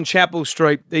restaurant on Chapel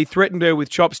Street. He threatened her with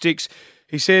chopsticks.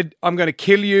 He said, "I'm going to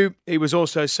kill you." He was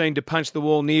also seen to punch the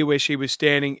wall near where she was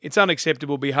standing. It's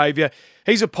unacceptable behaviour.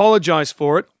 He's apologised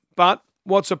for it, but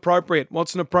what's appropriate?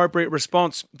 What's an appropriate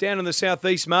response? Down in the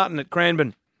southeast, Martin at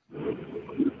Cranbourne.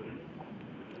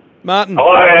 Martin.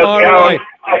 Hello, how's it going?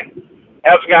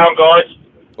 How's it going, guys?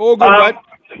 All good, mate.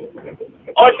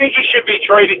 I think he should be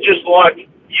treated just like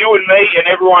you and me and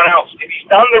everyone else. If he's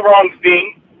done the wrong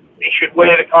thing, he should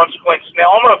wear the consequences.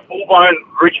 Now, I'm a full-blown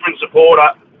Richmond supporter,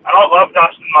 and I love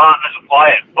Dustin Martin as a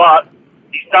player, but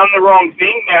he's done the wrong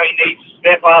thing. Now he needs to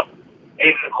step up.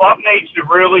 Either the club needs to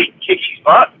really kick his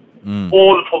butt,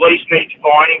 or the police need to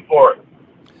fine him for it.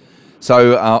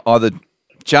 So either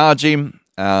charge him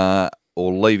or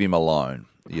leave him alone,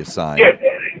 you're saying? Yeah.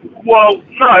 Well,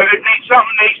 no,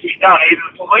 something needs to be done. Either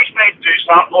the police need to do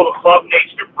something, or the club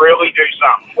needs to really do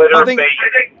something.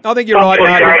 I think you're right,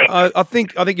 Martin. I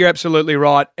think you're absolutely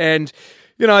right. And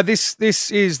you know, this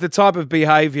is the type of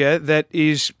behaviour that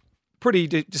is pretty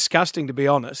disgusting, to be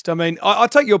honest. I mean, I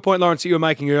take your point, Lawrence, that you were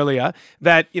making earlier,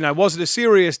 that, you know, was it a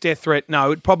serious death threat?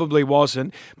 No, it probably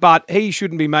wasn't. But he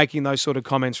shouldn't be making those sort of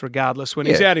comments regardless when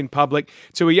he's out in public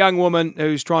to a young woman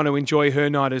who's trying to enjoy her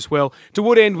night as well. To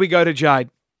what end we go to Jade?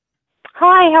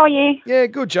 Hi, how are you? Yeah,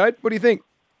 good, Jade. What do you think?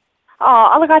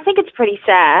 Oh, look, I think it's pretty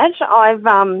sad. I've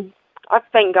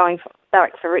been going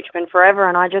back for Richmond forever,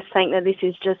 and I just think that this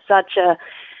is just such a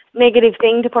negative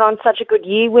thing to put on such a good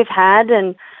year we've had,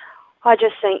 and I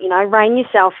just think, you know, rein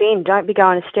yourself in. Don't be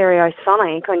going to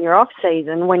stereosonic on your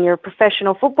off-season when you're a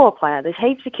professional football player. There's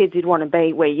heaps of kids who'd want to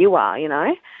be where you are, you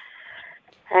know.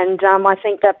 And I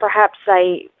think that perhaps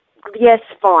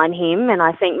fine him, and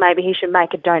I think maybe he should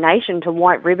make a donation to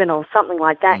White Ribbon or something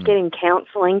like that, get him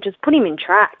counselling, just put him in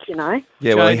track, you know.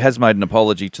 Yeah, well, he has made an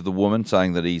apology to the woman,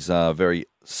 saying that he's very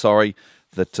sorry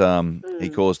that he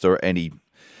caused her any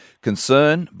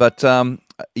concern. But,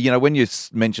 you know, when you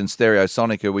mentioned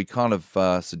Stereosonic, are we kind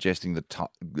of suggesting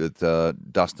that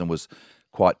Dustin was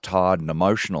quite tired and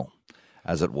emotional,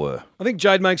 as it were? I think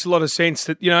Jade makes a lot of sense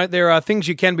that, you know, there are things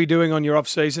you can be doing on your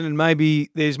off-season, and maybe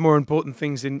there's more important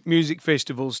things than music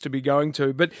festivals to be going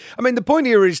to. But, I mean, the point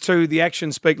here is the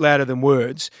actions speak louder than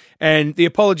words, and the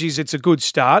apologies, it's a good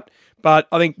start. But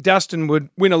I think Dustin would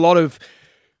win a lot of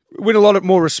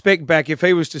more respect back if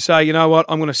he was to say, you know what,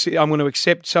 I'm going to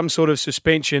accept some sort of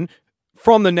suspension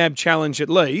from the NAB challenge at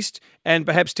least, and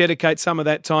perhaps dedicate some of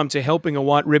that time to helping a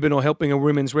White Ribbon or helping a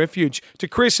women's refuge. To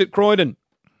Chris at Croydon.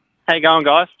 How you going,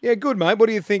 guys? Yeah, good, mate. What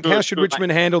do you think? How should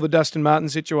Richmond handle the Dustin Martin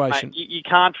situation? Mate, you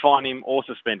can't fine him or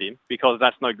suspend him because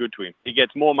that's no good to him. He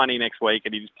gets more money next week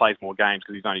and he just plays more games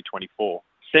because he's only 24.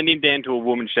 Send him down to a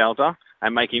women's shelter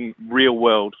and make him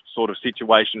real-world sort of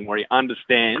situation where he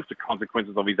understands the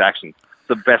consequences of his actions. It's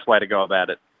the best way to go about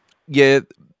it. Yeah,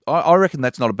 I reckon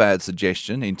that's not a bad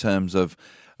suggestion in terms of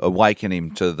awakening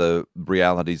him to the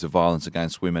realities of violence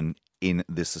against women in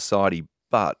this society.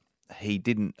 But he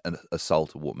didn't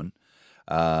assault a woman.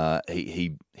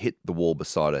 He hit the wall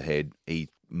beside her head. He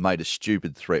made a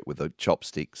stupid threat with a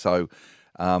chopstick. So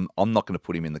I'm not going to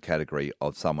put him in the category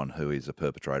of someone who is a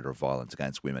perpetrator of violence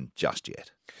against women just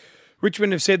yet.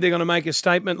 Richmond have said they're going to make a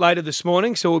statement later this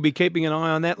morning, so we'll be keeping an eye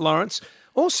on that, Lawrence.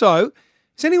 Also,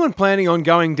 is anyone planning on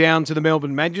going down to the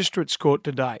Melbourne Magistrates Court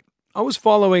today? I was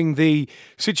following the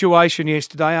situation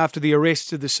yesterday after the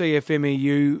arrests of the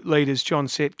CFMEU leaders John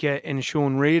Setka and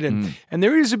Sean Reardon, and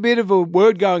there is a bit of a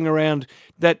word going around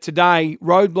that today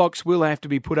roadblocks will have to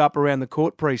be put up around the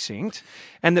court precinct,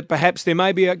 and that perhaps there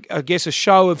may be, a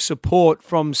show of support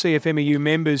from CFMEU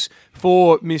members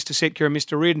for Mr Setka and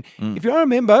Mr Reardon. If you're a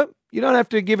member, you don't have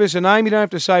to give us a name, you don't have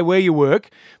to say where you work,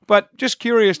 but just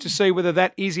curious to see whether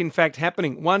that is in fact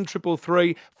happening.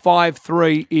 1333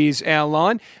 53 is our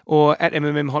line, or at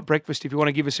MMM Hot Breakfast if you want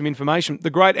to give us some information. The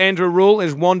great Andrew Rule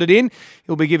has wandered in.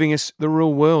 He'll be giving us the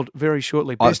Rule World very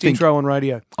shortly. Best intro on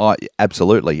radio.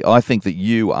 Absolutely. I think that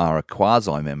you are a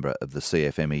quasi-member of the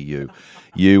CFMEU.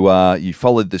 You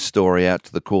followed this story out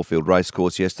to the Caulfield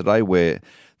Racecourse yesterday where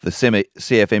the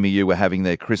CFMEU were having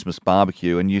their Christmas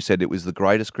barbecue, and you said it was the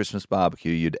greatest Christmas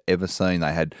barbecue you'd ever seen.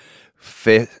 They had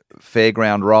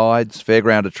fairground rides,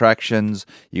 fairground attractions.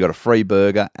 You got a free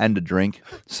burger and a drink.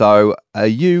 So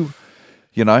you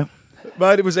know...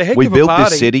 Mate, it was a heck of a party. We built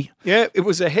this city. Yeah, it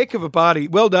was a heck of a party.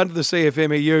 Well done to the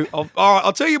CFMEU.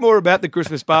 I'll tell you more about the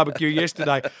Christmas barbecue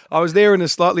yesterday. I was there in a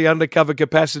slightly undercover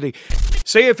capacity.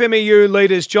 CFMEU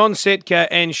leaders John Setka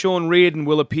and Sean Reardon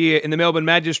will appear in the Melbourne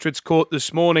Magistrates Court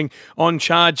this morning on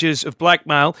charges of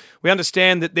blackmail. We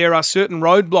understand that there are certain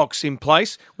roadblocks in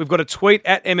place. We've got a tweet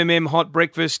at MMM Hot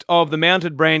Breakfast of the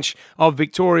mounted branch of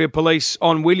Victoria Police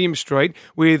on William Street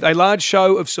with a large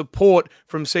show of support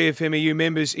from CFMEU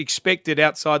members expected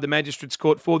outside the Magistrates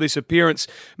Court for this appearance.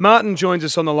 Martin joins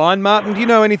us on the line. Martin, do you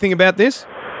know anything about this?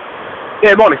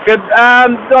 Yeah, morning, Sid.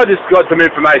 I just got some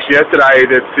information yesterday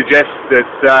that suggests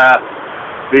that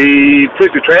the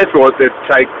prisoner transport that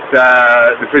takes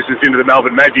the prisoners into the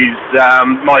Melbourne Maggies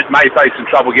may face some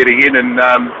trouble getting in and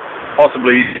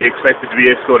possibly expected to be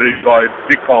escorted by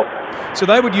Vic Pol. So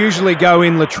they would usually go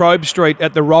in Latrobe Street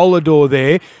at the roller door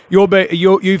there.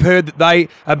 You've heard that they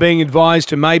are being advised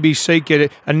to maybe seek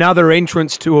another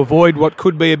entrance to avoid what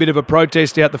could be a bit of a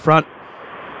protest out the front.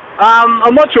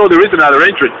 I'm not sure there is another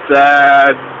entrance.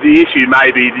 The issue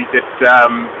may be that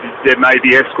there may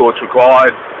be escorts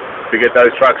required to get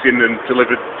those trucks in and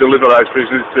deliver those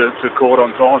prisoners to court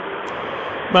on time.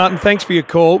 Martin, thanks for your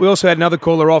call. We also had another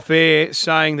caller off air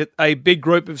saying that a big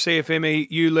group of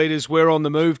CFMEU leaders were on the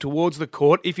move towards the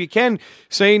court. If you can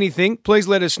see anything, please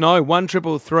let us know.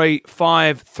 1333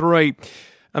 53.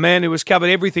 A man who has covered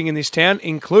everything in this town,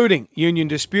 including union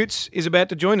disputes, is about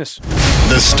to join us.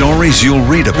 The stories you'll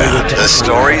read about. The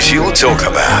stories you'll talk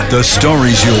about. The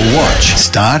stories you'll watch.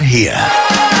 Start here.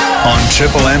 On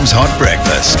Triple M's Hot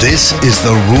Breakfast. This is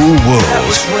The Rule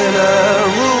World.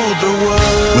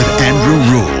 With Andrew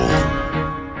Rule.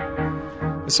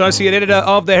 Associate Editor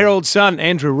of the Herald Sun,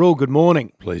 Andrew Rule, good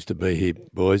morning. Pleased to be here,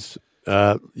 boys.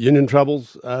 Union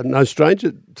troubles, no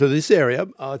stranger to this area.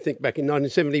 I think back in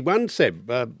 1971, Seb,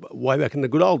 way back in the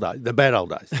good old days, the bad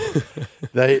old days,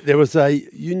 there was a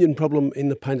union problem in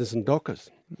the painters and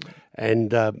dockers.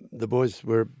 And the boys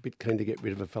were a bit keen to get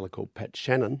rid of a fella called Pat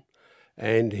Shannon.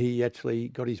 And he actually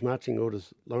got his marching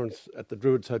orders, Lawrence, at the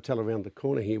Druids Hotel around the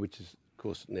corner here, which is, of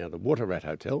course, now the Water Rat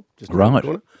Hotel, just around the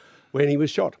corner, when he was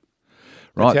shot.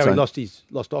 That's how he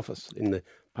lost office in the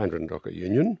Painter and Docker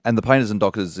Union. And the Painters and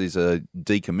Dockers is a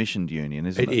decommissioned union,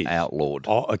 isn't it? It is. Outlawed.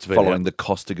 Oh, it's been following the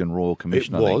Costigan Royal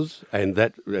Commission, It was, and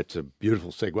that's a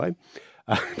beautiful segue,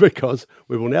 because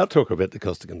we will now talk about the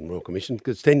Costigan Royal Commission,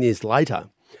 because 10 years later,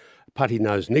 Putty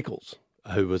Nose Nichols,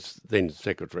 who was then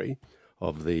secretary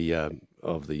of the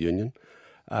union,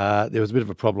 there was a bit of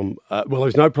a problem. Well, there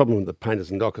was no problem with the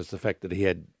Painters and Dockers, the fact that he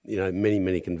had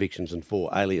many convictions and 4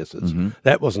 aliases. Mm-hmm.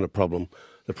 That wasn't a problem.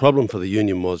 The problem for the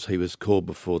union was he was called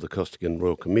before the Costigan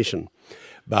Royal Commission.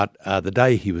 But the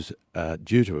day he was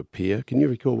due to appear, can you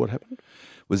recall what happened?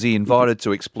 Was he invited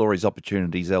to explore his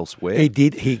opportunities elsewhere? He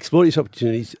did. He explored his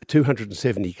opportunities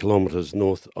 270 kilometres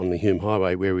north on the Hume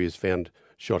Highway, where he was found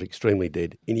shot extremely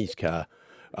dead in his car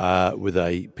with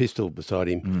a pistol beside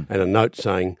him and a note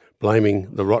saying, blaming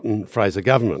the rotten Fraser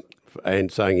government and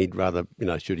saying he'd rather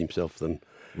shoot himself than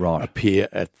appear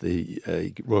at the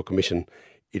Royal Commission.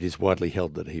 It is widely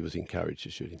held that he was encouraged to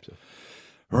shoot himself.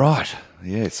 Right,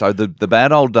 yeah. So the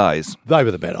bad old days. They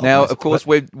were the bad old days. Now, of course,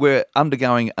 we're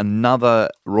undergoing another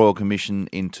Royal Commission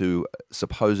into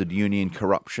supposed union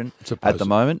corruption at the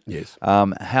moment. Yes.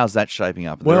 How's that shaping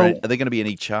up? Are there going to be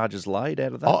any charges laid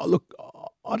out of that? Oh, look,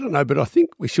 I don't know, but I think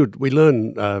we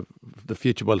learn the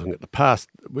future by looking at the past.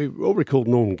 We all recall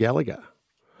Norm Gallagher.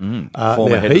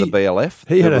 Former head of the BLF.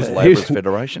 He was Labourers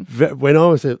Federation. When I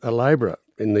was a labourer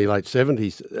in the late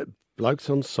 70s, blokes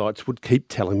on sites would keep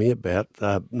telling me about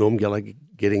Norm Gallagher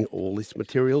getting all these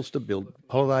materials to build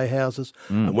holiday houses.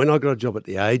 And when I got a job at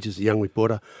The Age as a young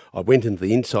reporter, I went into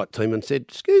the insight team and said,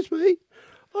 "Excuse me,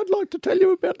 I'd like to tell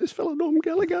you about this fellow Norm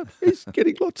Gallagher. He's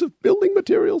getting lots of building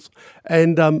materials."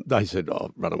 And they said, "Oh,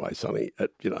 run away, Sonny.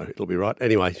 It'll be right."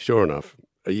 Anyway, sure enough,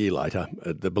 a year later,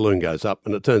 the balloon goes up,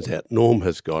 and it turns out Norm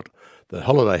has got the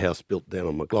holiday house built down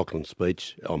on McLaughlin's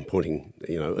Beach. I'm pointing,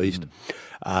 east,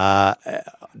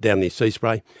 down near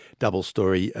Seaspray, double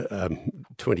story,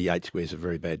 28 squares of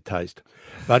very bad taste.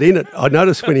 But in it, I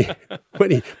noticed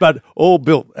but all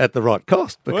built at the right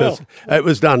cost because it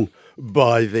was done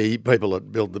by the people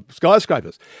that build the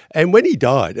skyscrapers. And when he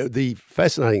died, the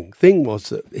fascinating thing was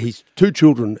that his 2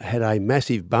 children had a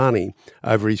massive Barney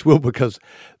over his will because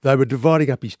they were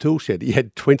dividing up his tool shed. He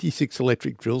had 26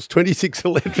 electric drills, 26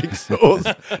 electric saws.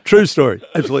 True story,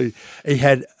 absolutely. He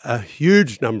had a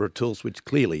huge number of tools which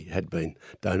clearly had been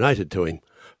donated to him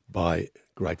by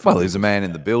great. Well, he's a man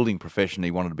in the building profession.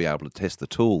 He wanted to be able to test the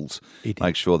tools,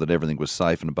 make sure that everything was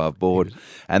safe and above board.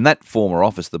 And that former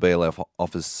office, the BLF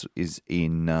office, is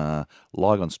in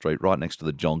Lygon Street, right next to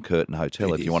the John Curtin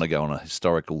Hotel, if you want to go on a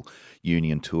historical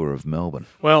union tour of Melbourne.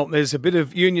 Well, there's a bit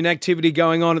of union activity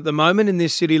going on at the moment in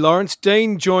this city, Lawrence.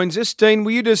 Dean joins us. Dean,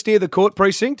 were you just near the court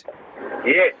precinct?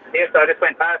 Yes, I just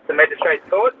went past the magistrate's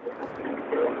court.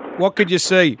 What could you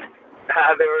see?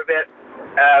 There were about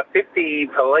 50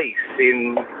 police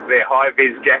in their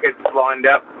high-vis jackets lined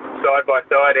up side by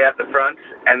side out the front,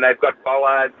 and they've got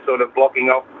bollards sort of blocking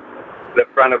off the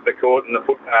front of the court and the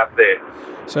footpath there.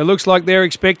 So it looks like they're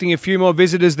expecting a few more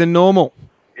visitors than normal.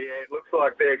 Yeah, it looks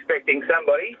like they're expecting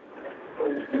somebody.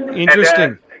 Interesting.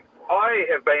 And, I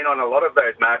have been on a lot of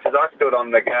those marches. I stood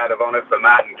on the Guard of Honour for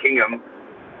Martin Kingham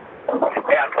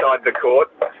outside the court.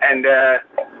 And,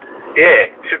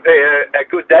 should be a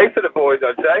good day for the boys,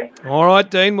 I'd say. All right,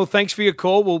 Dean. Well, thanks for your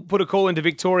call. We'll put a call into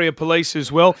Victoria Police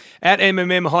as well. At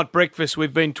MMM Hot Breakfast,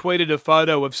 we've been tweeted a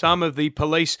photo of some of the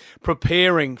police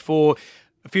preparing for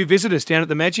a few visitors down at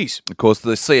the Maggies. Of course,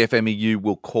 the CFMEU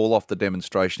will call off the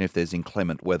demonstration if there's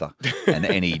inclement weather and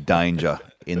any danger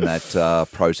in that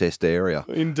protest area.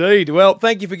 Indeed. Well,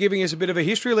 thank you for giving us a bit of a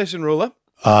history lesson, Ruler.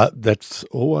 That's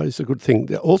always a good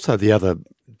thing. Also, the other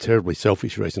terribly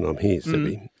selfish reason I'm here,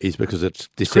 Sebby, is because it's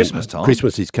December. Christmas time.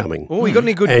 Christmas is coming. Oh, you got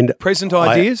any good present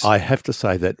ideas? I have to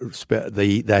say that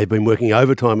they've been working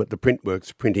overtime at the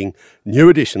Printworks, printing new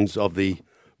editions of the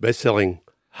best-selling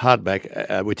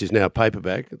hardback, which is now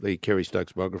paperback, the Kerry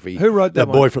Stokes biography. Who wrote that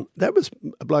one? That was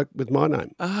a bloke with my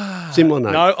name. Similar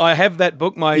name. No, I have that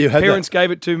book. My parents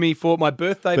gave it to me for my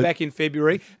birthday back in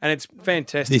February, and it's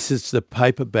fantastic. This is the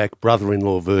paperback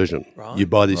brother-in-law version. Right. You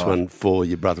buy this one for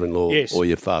your brother-in-law or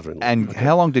your father-in-law. And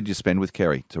how long did you spend with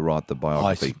Kerry to write the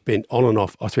biography? I spent on and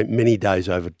off. I spent many days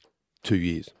over 2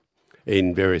 years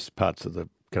in various parts of the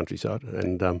countryside,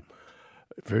 and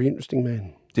very interesting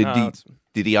man.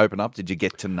 Did he open up? Did you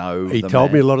get to know He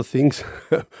told me a lot of things,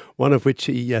 one of which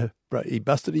he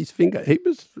busted his finger. He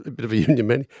was a bit of a union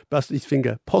man. He busted his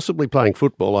finger, possibly playing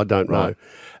football, I don't know,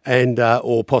 and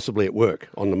or possibly at work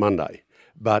on the Monday.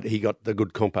 But he got the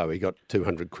good compo. He got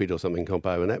 200 quid or something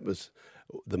compo, and that was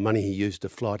the money he used to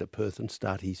fly to Perth and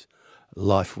start his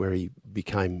life where he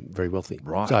became very wealthy.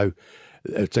 Right. So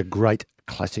it's a great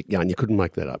classic yarn. You couldn't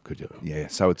make that up, could you? Yeah,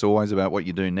 so it's always about what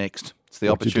you do next. It's the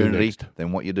opportunity,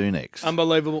 then what you do next.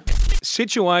 Unbelievable.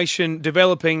 Situation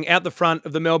developing out the front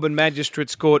of the Melbourne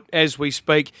Magistrates Court as we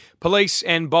speak. Police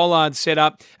and bollards set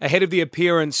up ahead of the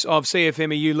appearance of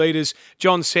CFMEU leaders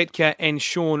John Setka and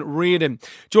Sean Reardon.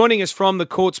 Joining us from the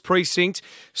court's precinct,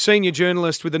 senior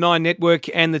journalist with the Nine Network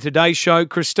and the Today Show,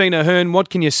 Christina Hearn. What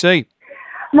can you see?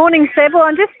 Morning, Seb. Well,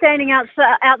 I'm just standing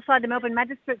outside the Melbourne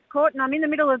Magistrates Court, and I'm in the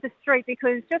middle of the street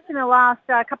because just in the last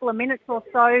couple of minutes or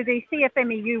so, the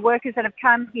CFMEU workers that have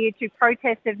come here to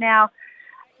protest have now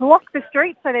blocked the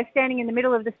street. So they're standing in the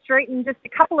middle of the street, and just a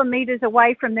couple of metres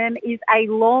away from them is a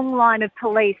long line of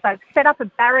police. They've set up a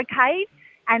barricade,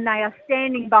 and they are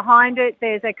standing behind it.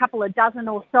 There's a couple of dozen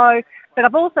or so. But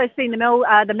I've also seen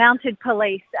the mounted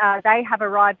police. They have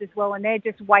arrived as well, and they're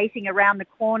just waiting around the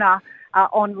corner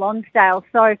on Lonsdale.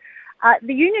 So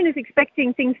the union is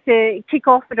expecting things to kick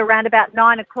off at around about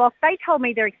 9 o'clock. They told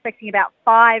me they're expecting about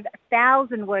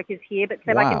 5,000 workers here, but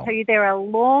Seb, I can tell you they're a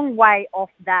long way off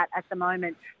that at the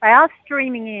moment. They are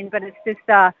streaming in, but it's just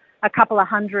a couple of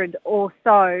hundred or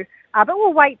so. But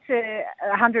we'll wait to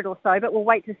 100 or so, but we'll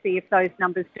wait to see if those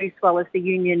numbers do swell as the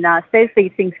union says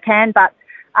these things can. But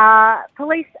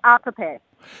police are prepared.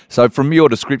 So from your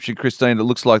description, Christine, it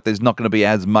looks like there's not going to be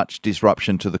as much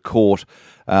disruption to the court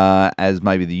as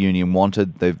maybe the union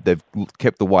wanted. They've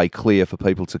kept the way clear for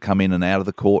people to come in and out of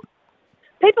the court.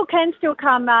 People can still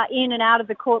come in and out of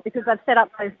the court because they've set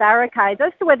up those barricades.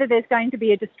 As to whether there's going to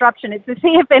be a disruption, it's the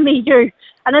CFMEU.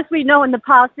 And as we know in the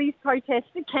past, these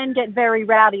protests can get very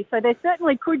rowdy. So there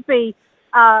certainly could be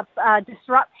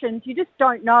disruptions. You just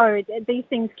don't know. These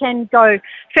things can go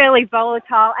fairly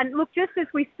volatile. And look, just as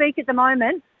we speak at the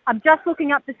moment, I'm just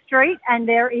looking up the street and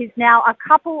there is now a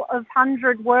couple of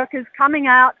hundred workers coming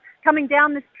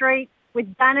down the street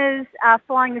with banners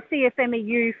flying the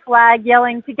CFMEU flag,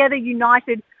 yelling, "Together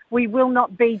United, we will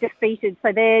not be defeated."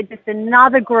 So they're just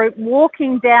another group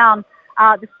walking down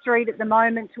the street at the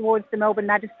moment towards the Melbourne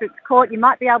Magistrates Court. You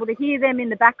might be able to hear them in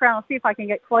the background. I'll see if I can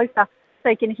get closer so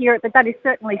you can hear it, but that is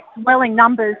certainly swelling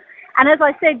numbers. And as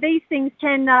I said, these things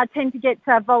can tend to get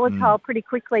volatile pretty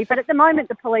quickly. But at the moment,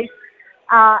 the police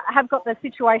have got the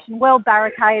situation well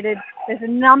barricaded. There's a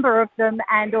number of them,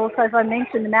 and also, as I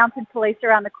mentioned, the mounted police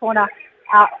around the corner.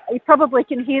 You probably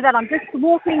can hear that. I'm just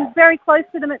walking very close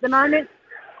to them at the moment,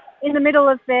 in the middle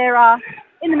of their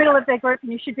group,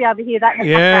 and you should be able to hear that in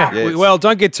the background. Yes. Well,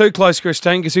 don't get too close,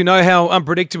 Christine, because you know how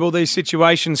unpredictable these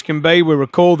situations can be. We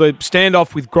recall the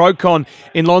standoff with Grocon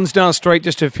in Lonsdale Street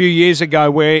just a few years ago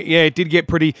where, it did get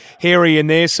pretty hairy in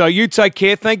there. So you take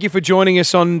care. Thank you for joining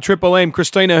us on Triple M.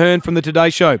 Christina Hearn from the Today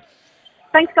Show.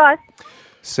 Thanks, guys.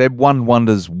 Seb, one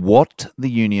wonders what the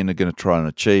union are going to try and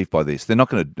achieve by this. They're not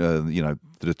going to,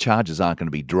 the charges aren't going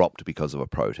to be dropped because of a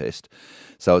protest.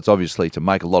 So it's obviously to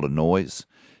make a lot of noise,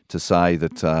 to say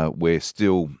that we're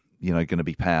still, going to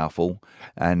be powerful.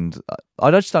 And I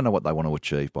just don't know what they want to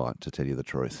achieve by it, to tell you the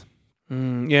truth.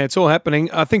 It's all happening.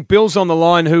 I think Bill's on the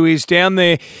line, who is down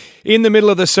there in the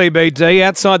middle of the CBD,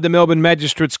 outside the Melbourne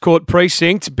Magistrates Court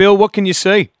precinct. Bill, what can you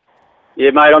see?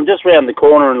 Yeah, mate, I'm just round the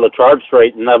corner in Latrobe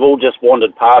Street, and they've all just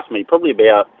wandered past me, probably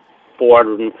about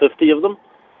 450 of them.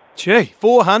 Gee,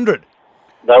 400.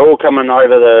 They're all coming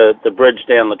over the bridge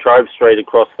down Latrobe Street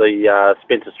across the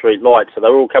Spencer Street light. So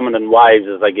they're all coming in waves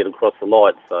as they get across the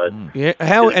light. So Yeah,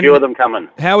 there's a few of them coming.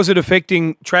 How is it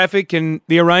affecting traffic and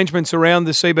the arrangements around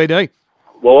the CBD?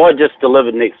 Well, I just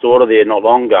delivered next door to there not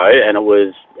long ago, and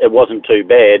it wasn't too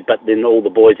bad. But then all the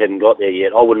boys hadn't got there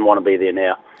yet. I wouldn't want to be there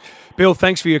now. Bill,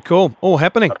 thanks for your call. All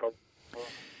happening.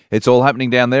 It's all happening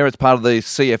down there. It's part of the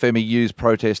CFMEU's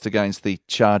protest against the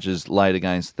charges laid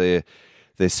against their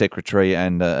secretary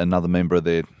and another member of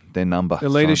their number. The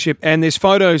leadership. And there's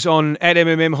photos on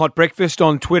 @MMM Hot Breakfast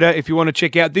on Twitter if you want to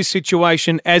check out this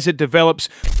situation as it develops.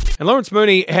 And Lawrence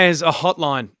Mooney has a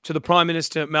hotline to the Prime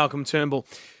Minister, Malcolm Turnbull.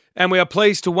 And we are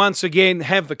pleased to once again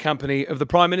have the company of the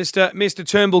Prime Minister. Mr.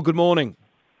 Turnbull, good morning.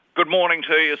 Good morning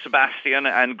to you, Sebastian,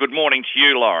 and good morning to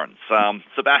you, Lawrence.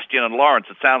 Sebastian and Lawrence,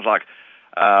 it sounds like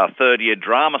third-year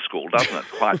drama school, doesn't it?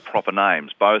 Quite proper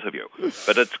names, both of you.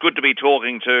 But it's good to be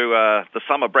talking to the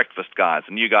summer breakfast guys,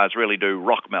 and you guys really do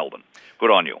rock Melbourne. Good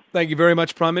on you. Thank you very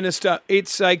much, Prime Minister.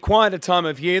 It's a quieter time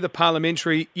of year. The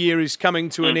parliamentary year is coming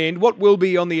to an end. What will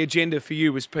be on the agenda for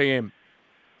you as PM?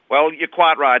 Well, you're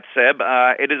quite right, Seb.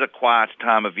 It is a quiet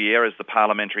time of year as the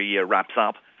parliamentary year wraps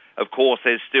up. Of course,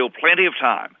 there's still plenty of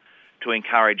time to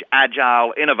encourage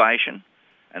agile innovation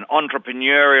and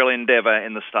entrepreneurial endeavour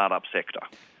in the startup sector.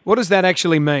 What does that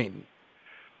actually mean?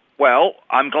 Well,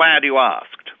 I'm glad you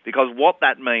asked, because what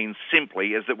that means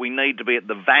simply is that we need to be at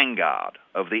the vanguard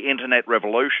of the internet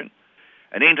revolution,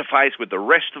 an interface with the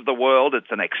rest of the world.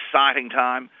 It's an exciting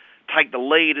time. Take the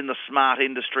lead in the smart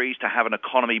industries to have an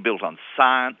economy built on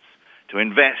science, to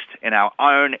invest in our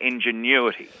own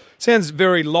ingenuity. Sounds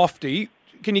very lofty.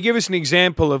 Can you give us an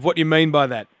example of what you mean by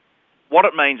that? What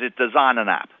it means is design an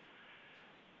app.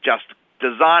 Just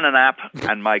design an app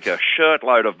and make a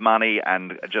shirtload of money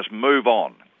and just move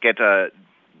on.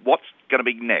 What's going to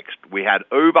be next? We had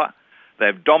Uber.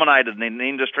 They've dominated in the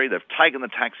industry. They've taken the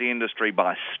taxi industry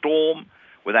by storm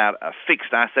without a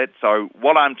fixed asset. So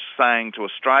what I'm saying to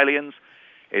Australians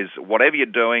is whatever you're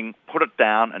doing, put it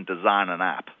down and design an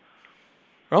app.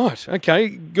 Right, okay,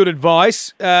 good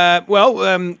advice.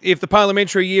 If the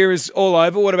parliamentary year is all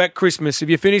over, what about Christmas? Have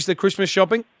you finished the Christmas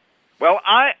shopping? Well,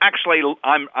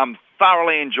 I'm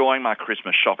thoroughly enjoying my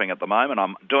Christmas shopping at the moment.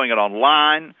 I'm doing it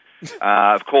online.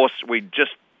 Of course,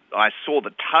 I saw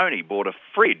that Tony bought a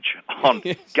fridge on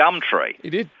Gumtree. He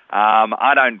did.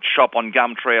 I don't shop on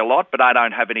Gumtree a lot, but I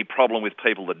don't have any problem with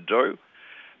people that do.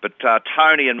 But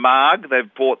Tony and Marg,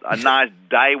 they've bought a nice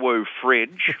Daewoo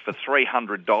fridge for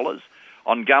 $300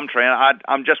 on Gumtree. And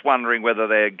I'm just wondering whether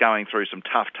they're going through some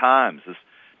tough times, as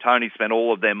Tony spent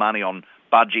all of their money on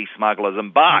budgie smugglers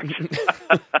and bikes.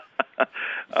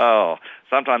 Oh,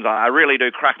 sometimes I really do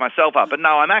crack myself up. But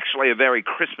no, I'm actually a very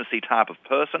Christmassy type of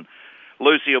person.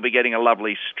 Lucy will be getting a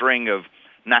lovely string of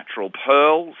natural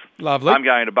pearls. Lovely. I'm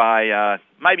going to buy,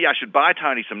 maybe I should buy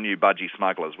Tony some new budgie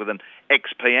smugglers with an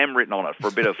XPM written on it for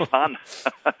a bit of fun.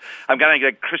 I'm going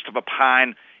to get Christopher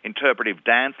Pine interpretive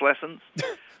dance lessons.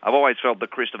 I've always felt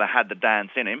that Christopher had the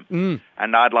dance in him,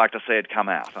 and I'd like to see it come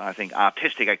out. I think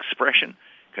artistic expression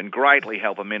can greatly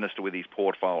help a minister with his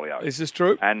portfolio. Is this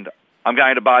true? And I'm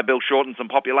going to buy Bill Shorten some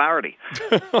popularity.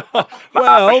 Well,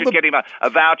 I should get him a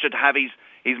voucher to have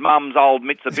his mum's old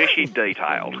Mitsubishi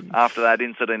detailed after that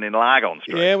incident in Largon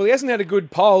Street. Yeah, well, he hasn't had a good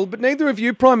poll, but neither of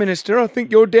you, Prime Minister. I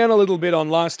think you're down a little bit on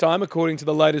last time, according to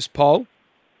the latest poll.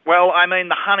 Well, I mean,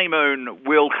 the honeymoon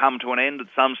will come to an end at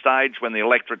some stage when the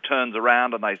electorate turns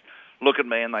around and they look at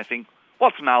me and they think,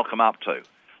 what's Malcolm up to?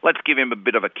 Let's give him a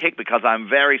bit of a kick because I'm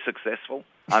very successful.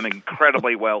 I'm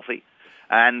incredibly wealthy.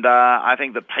 And I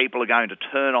think that people are going to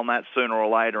turn on that sooner or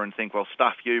later and think, well,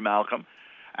 stuff you, Malcolm.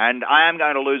 And I am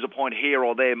going to lose a point here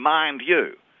or there. Mind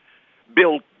you,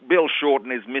 Bill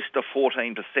Shorten is Mr.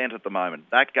 14% at the moment.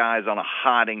 That guy's on a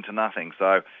hiding to nothing.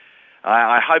 So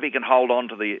I hope he can hold on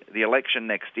to the election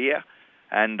next year.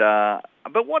 And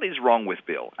but what is wrong with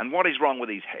Bill? And what is wrong with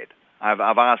his head? I've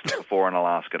asked it before and I'll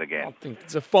ask it again. I think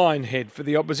it's a fine head for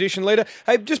the opposition leader.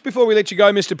 Hey, just before we let you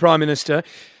go, Mr. Prime Minister,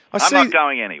 I'm not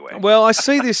going anywhere. Well, I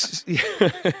see this.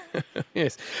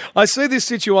 Yes, I see this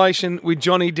situation with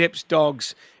Johnny Depp's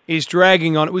dogs is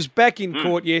dragging on. It was back in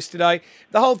court yesterday.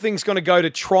 The whole thing's going to go to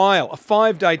trial, a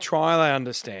 5-day trial, I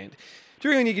understand. Do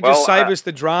you reckon you could just save us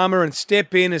the drama and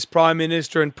step in as Prime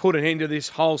Minister and put an end to this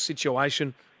whole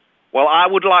situation? Well, I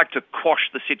would like to quash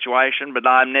the situation, but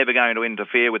I'm never going to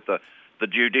interfere with the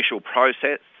judicial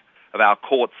process of our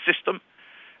court system.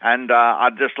 And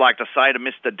I'd just like to say to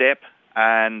Mr. Depp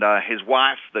and his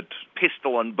wife that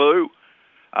Pistol and Boo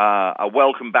are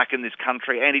welcome back in this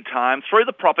country anytime through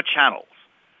the proper channels.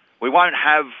 We won't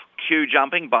have queue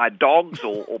jumping by dogs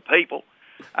or people.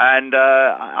 And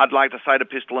I'd like to say to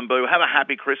Pistol and Boo, have a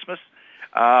happy Christmas.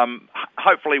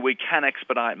 Hopefully we can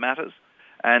expedite matters.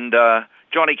 And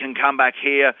Johnny can come back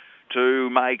here to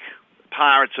make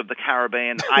Pirates of the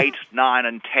Caribbean 8, 9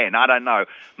 and 10. I don't know.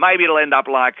 Maybe it'll end up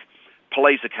like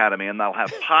Police Academy and they'll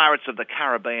have Pirates of the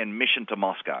Caribbean Mission to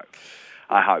Moscow.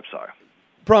 I hope so.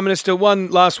 Prime Minister, one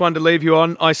last one to leave you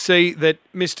on. I see that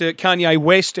Mr. Kanye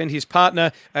West and his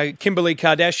partner, Kimberly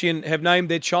Kardashian, have named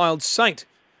their child Saint.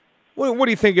 What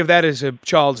do you think of that as a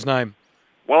child's name?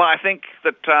 Well, I think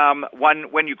that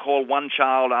when you call one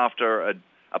child after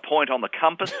a point on the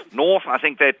compass, north, I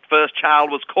think that first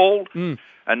child was called,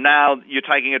 and now you're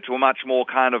taking it to a much more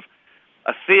kind of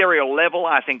ethereal level.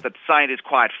 I think that Saint is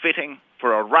quite fitting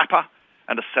for a rapper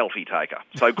and a selfie taker.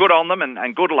 So good on them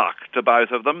and good luck to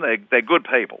both of them. They're good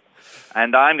people.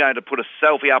 And I'm going to put a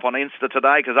selfie up on Insta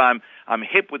today because I'm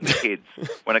hip with the kids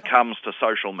when it comes to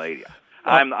social media.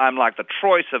 I'm like the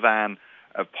Troye Sivan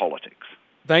of politics.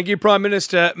 Thank you, Prime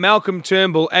Minister. Malcolm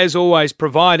Turnbull, as always,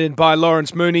 provided by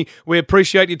Lawrence Mooney. We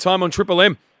appreciate your time on Triple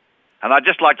M. And I'd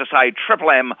just like to say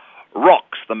Triple M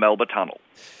rocks the Melbourne Tunnel.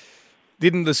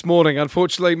 Didn't this morning,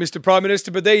 unfortunately, Mr. Prime Minister,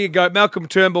 but there you go. Malcolm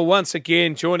Turnbull once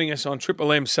again joining us on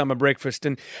Triple M Summer Breakfast.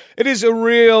 And it is a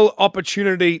real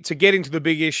opportunity to get into the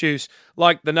big issues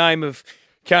like the name of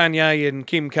Kanye and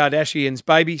Kim Kardashian's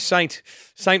baby, Saint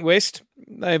West.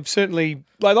 They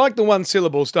like the one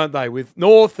syllables, don't they, with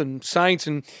North and Saint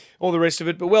and all the rest of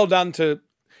it. But well done to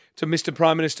Mr.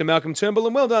 Prime Minister Malcolm Turnbull,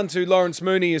 and well done to Lawrence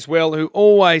Mooney as well, who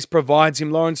always provides him.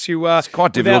 Lawrence, it's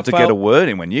quite difficult to get a word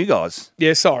in when you guys.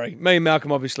 Yeah, sorry. Me and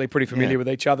Malcolm obviously pretty familiar with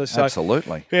each other. So.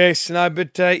 Absolutely. Yes, no,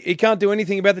 but he can't do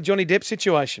anything about the Johnny Depp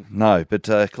situation. No, but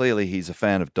clearly he's a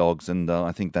fan of dogs, and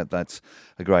I think that's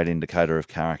a great indicator of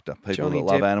character. People Johnny that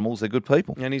love Depp animals, they're good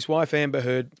people. And his wife Amber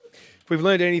Heard. If we've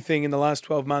learned anything in the last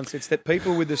 12 months, it's that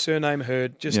people with the surname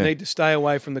Heard just need to stay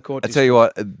away from the court. I tell you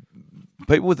what,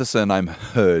 people with the surname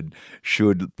Heard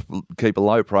should keep a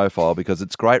low profile because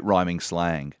it's great rhyming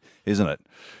slang, isn't it?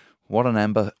 What an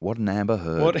Amber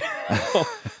Heard.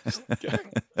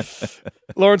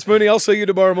 Lawrence Mooney, I'll see you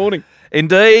tomorrow morning.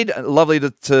 Indeed. Lovely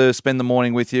to spend the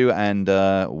morning with you, and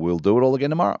we'll do it all again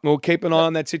tomorrow. We'll keep an eye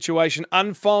on that situation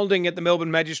unfolding at the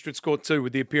Melbourne Magistrates Court too,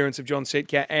 with the appearance of John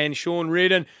Setcar and Sean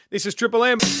Reardon. This is Triple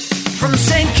M. From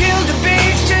St Kilda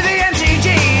Beach to the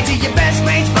MCG to your best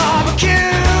mate's barbecue,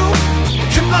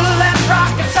 Triple M's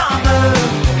rockin'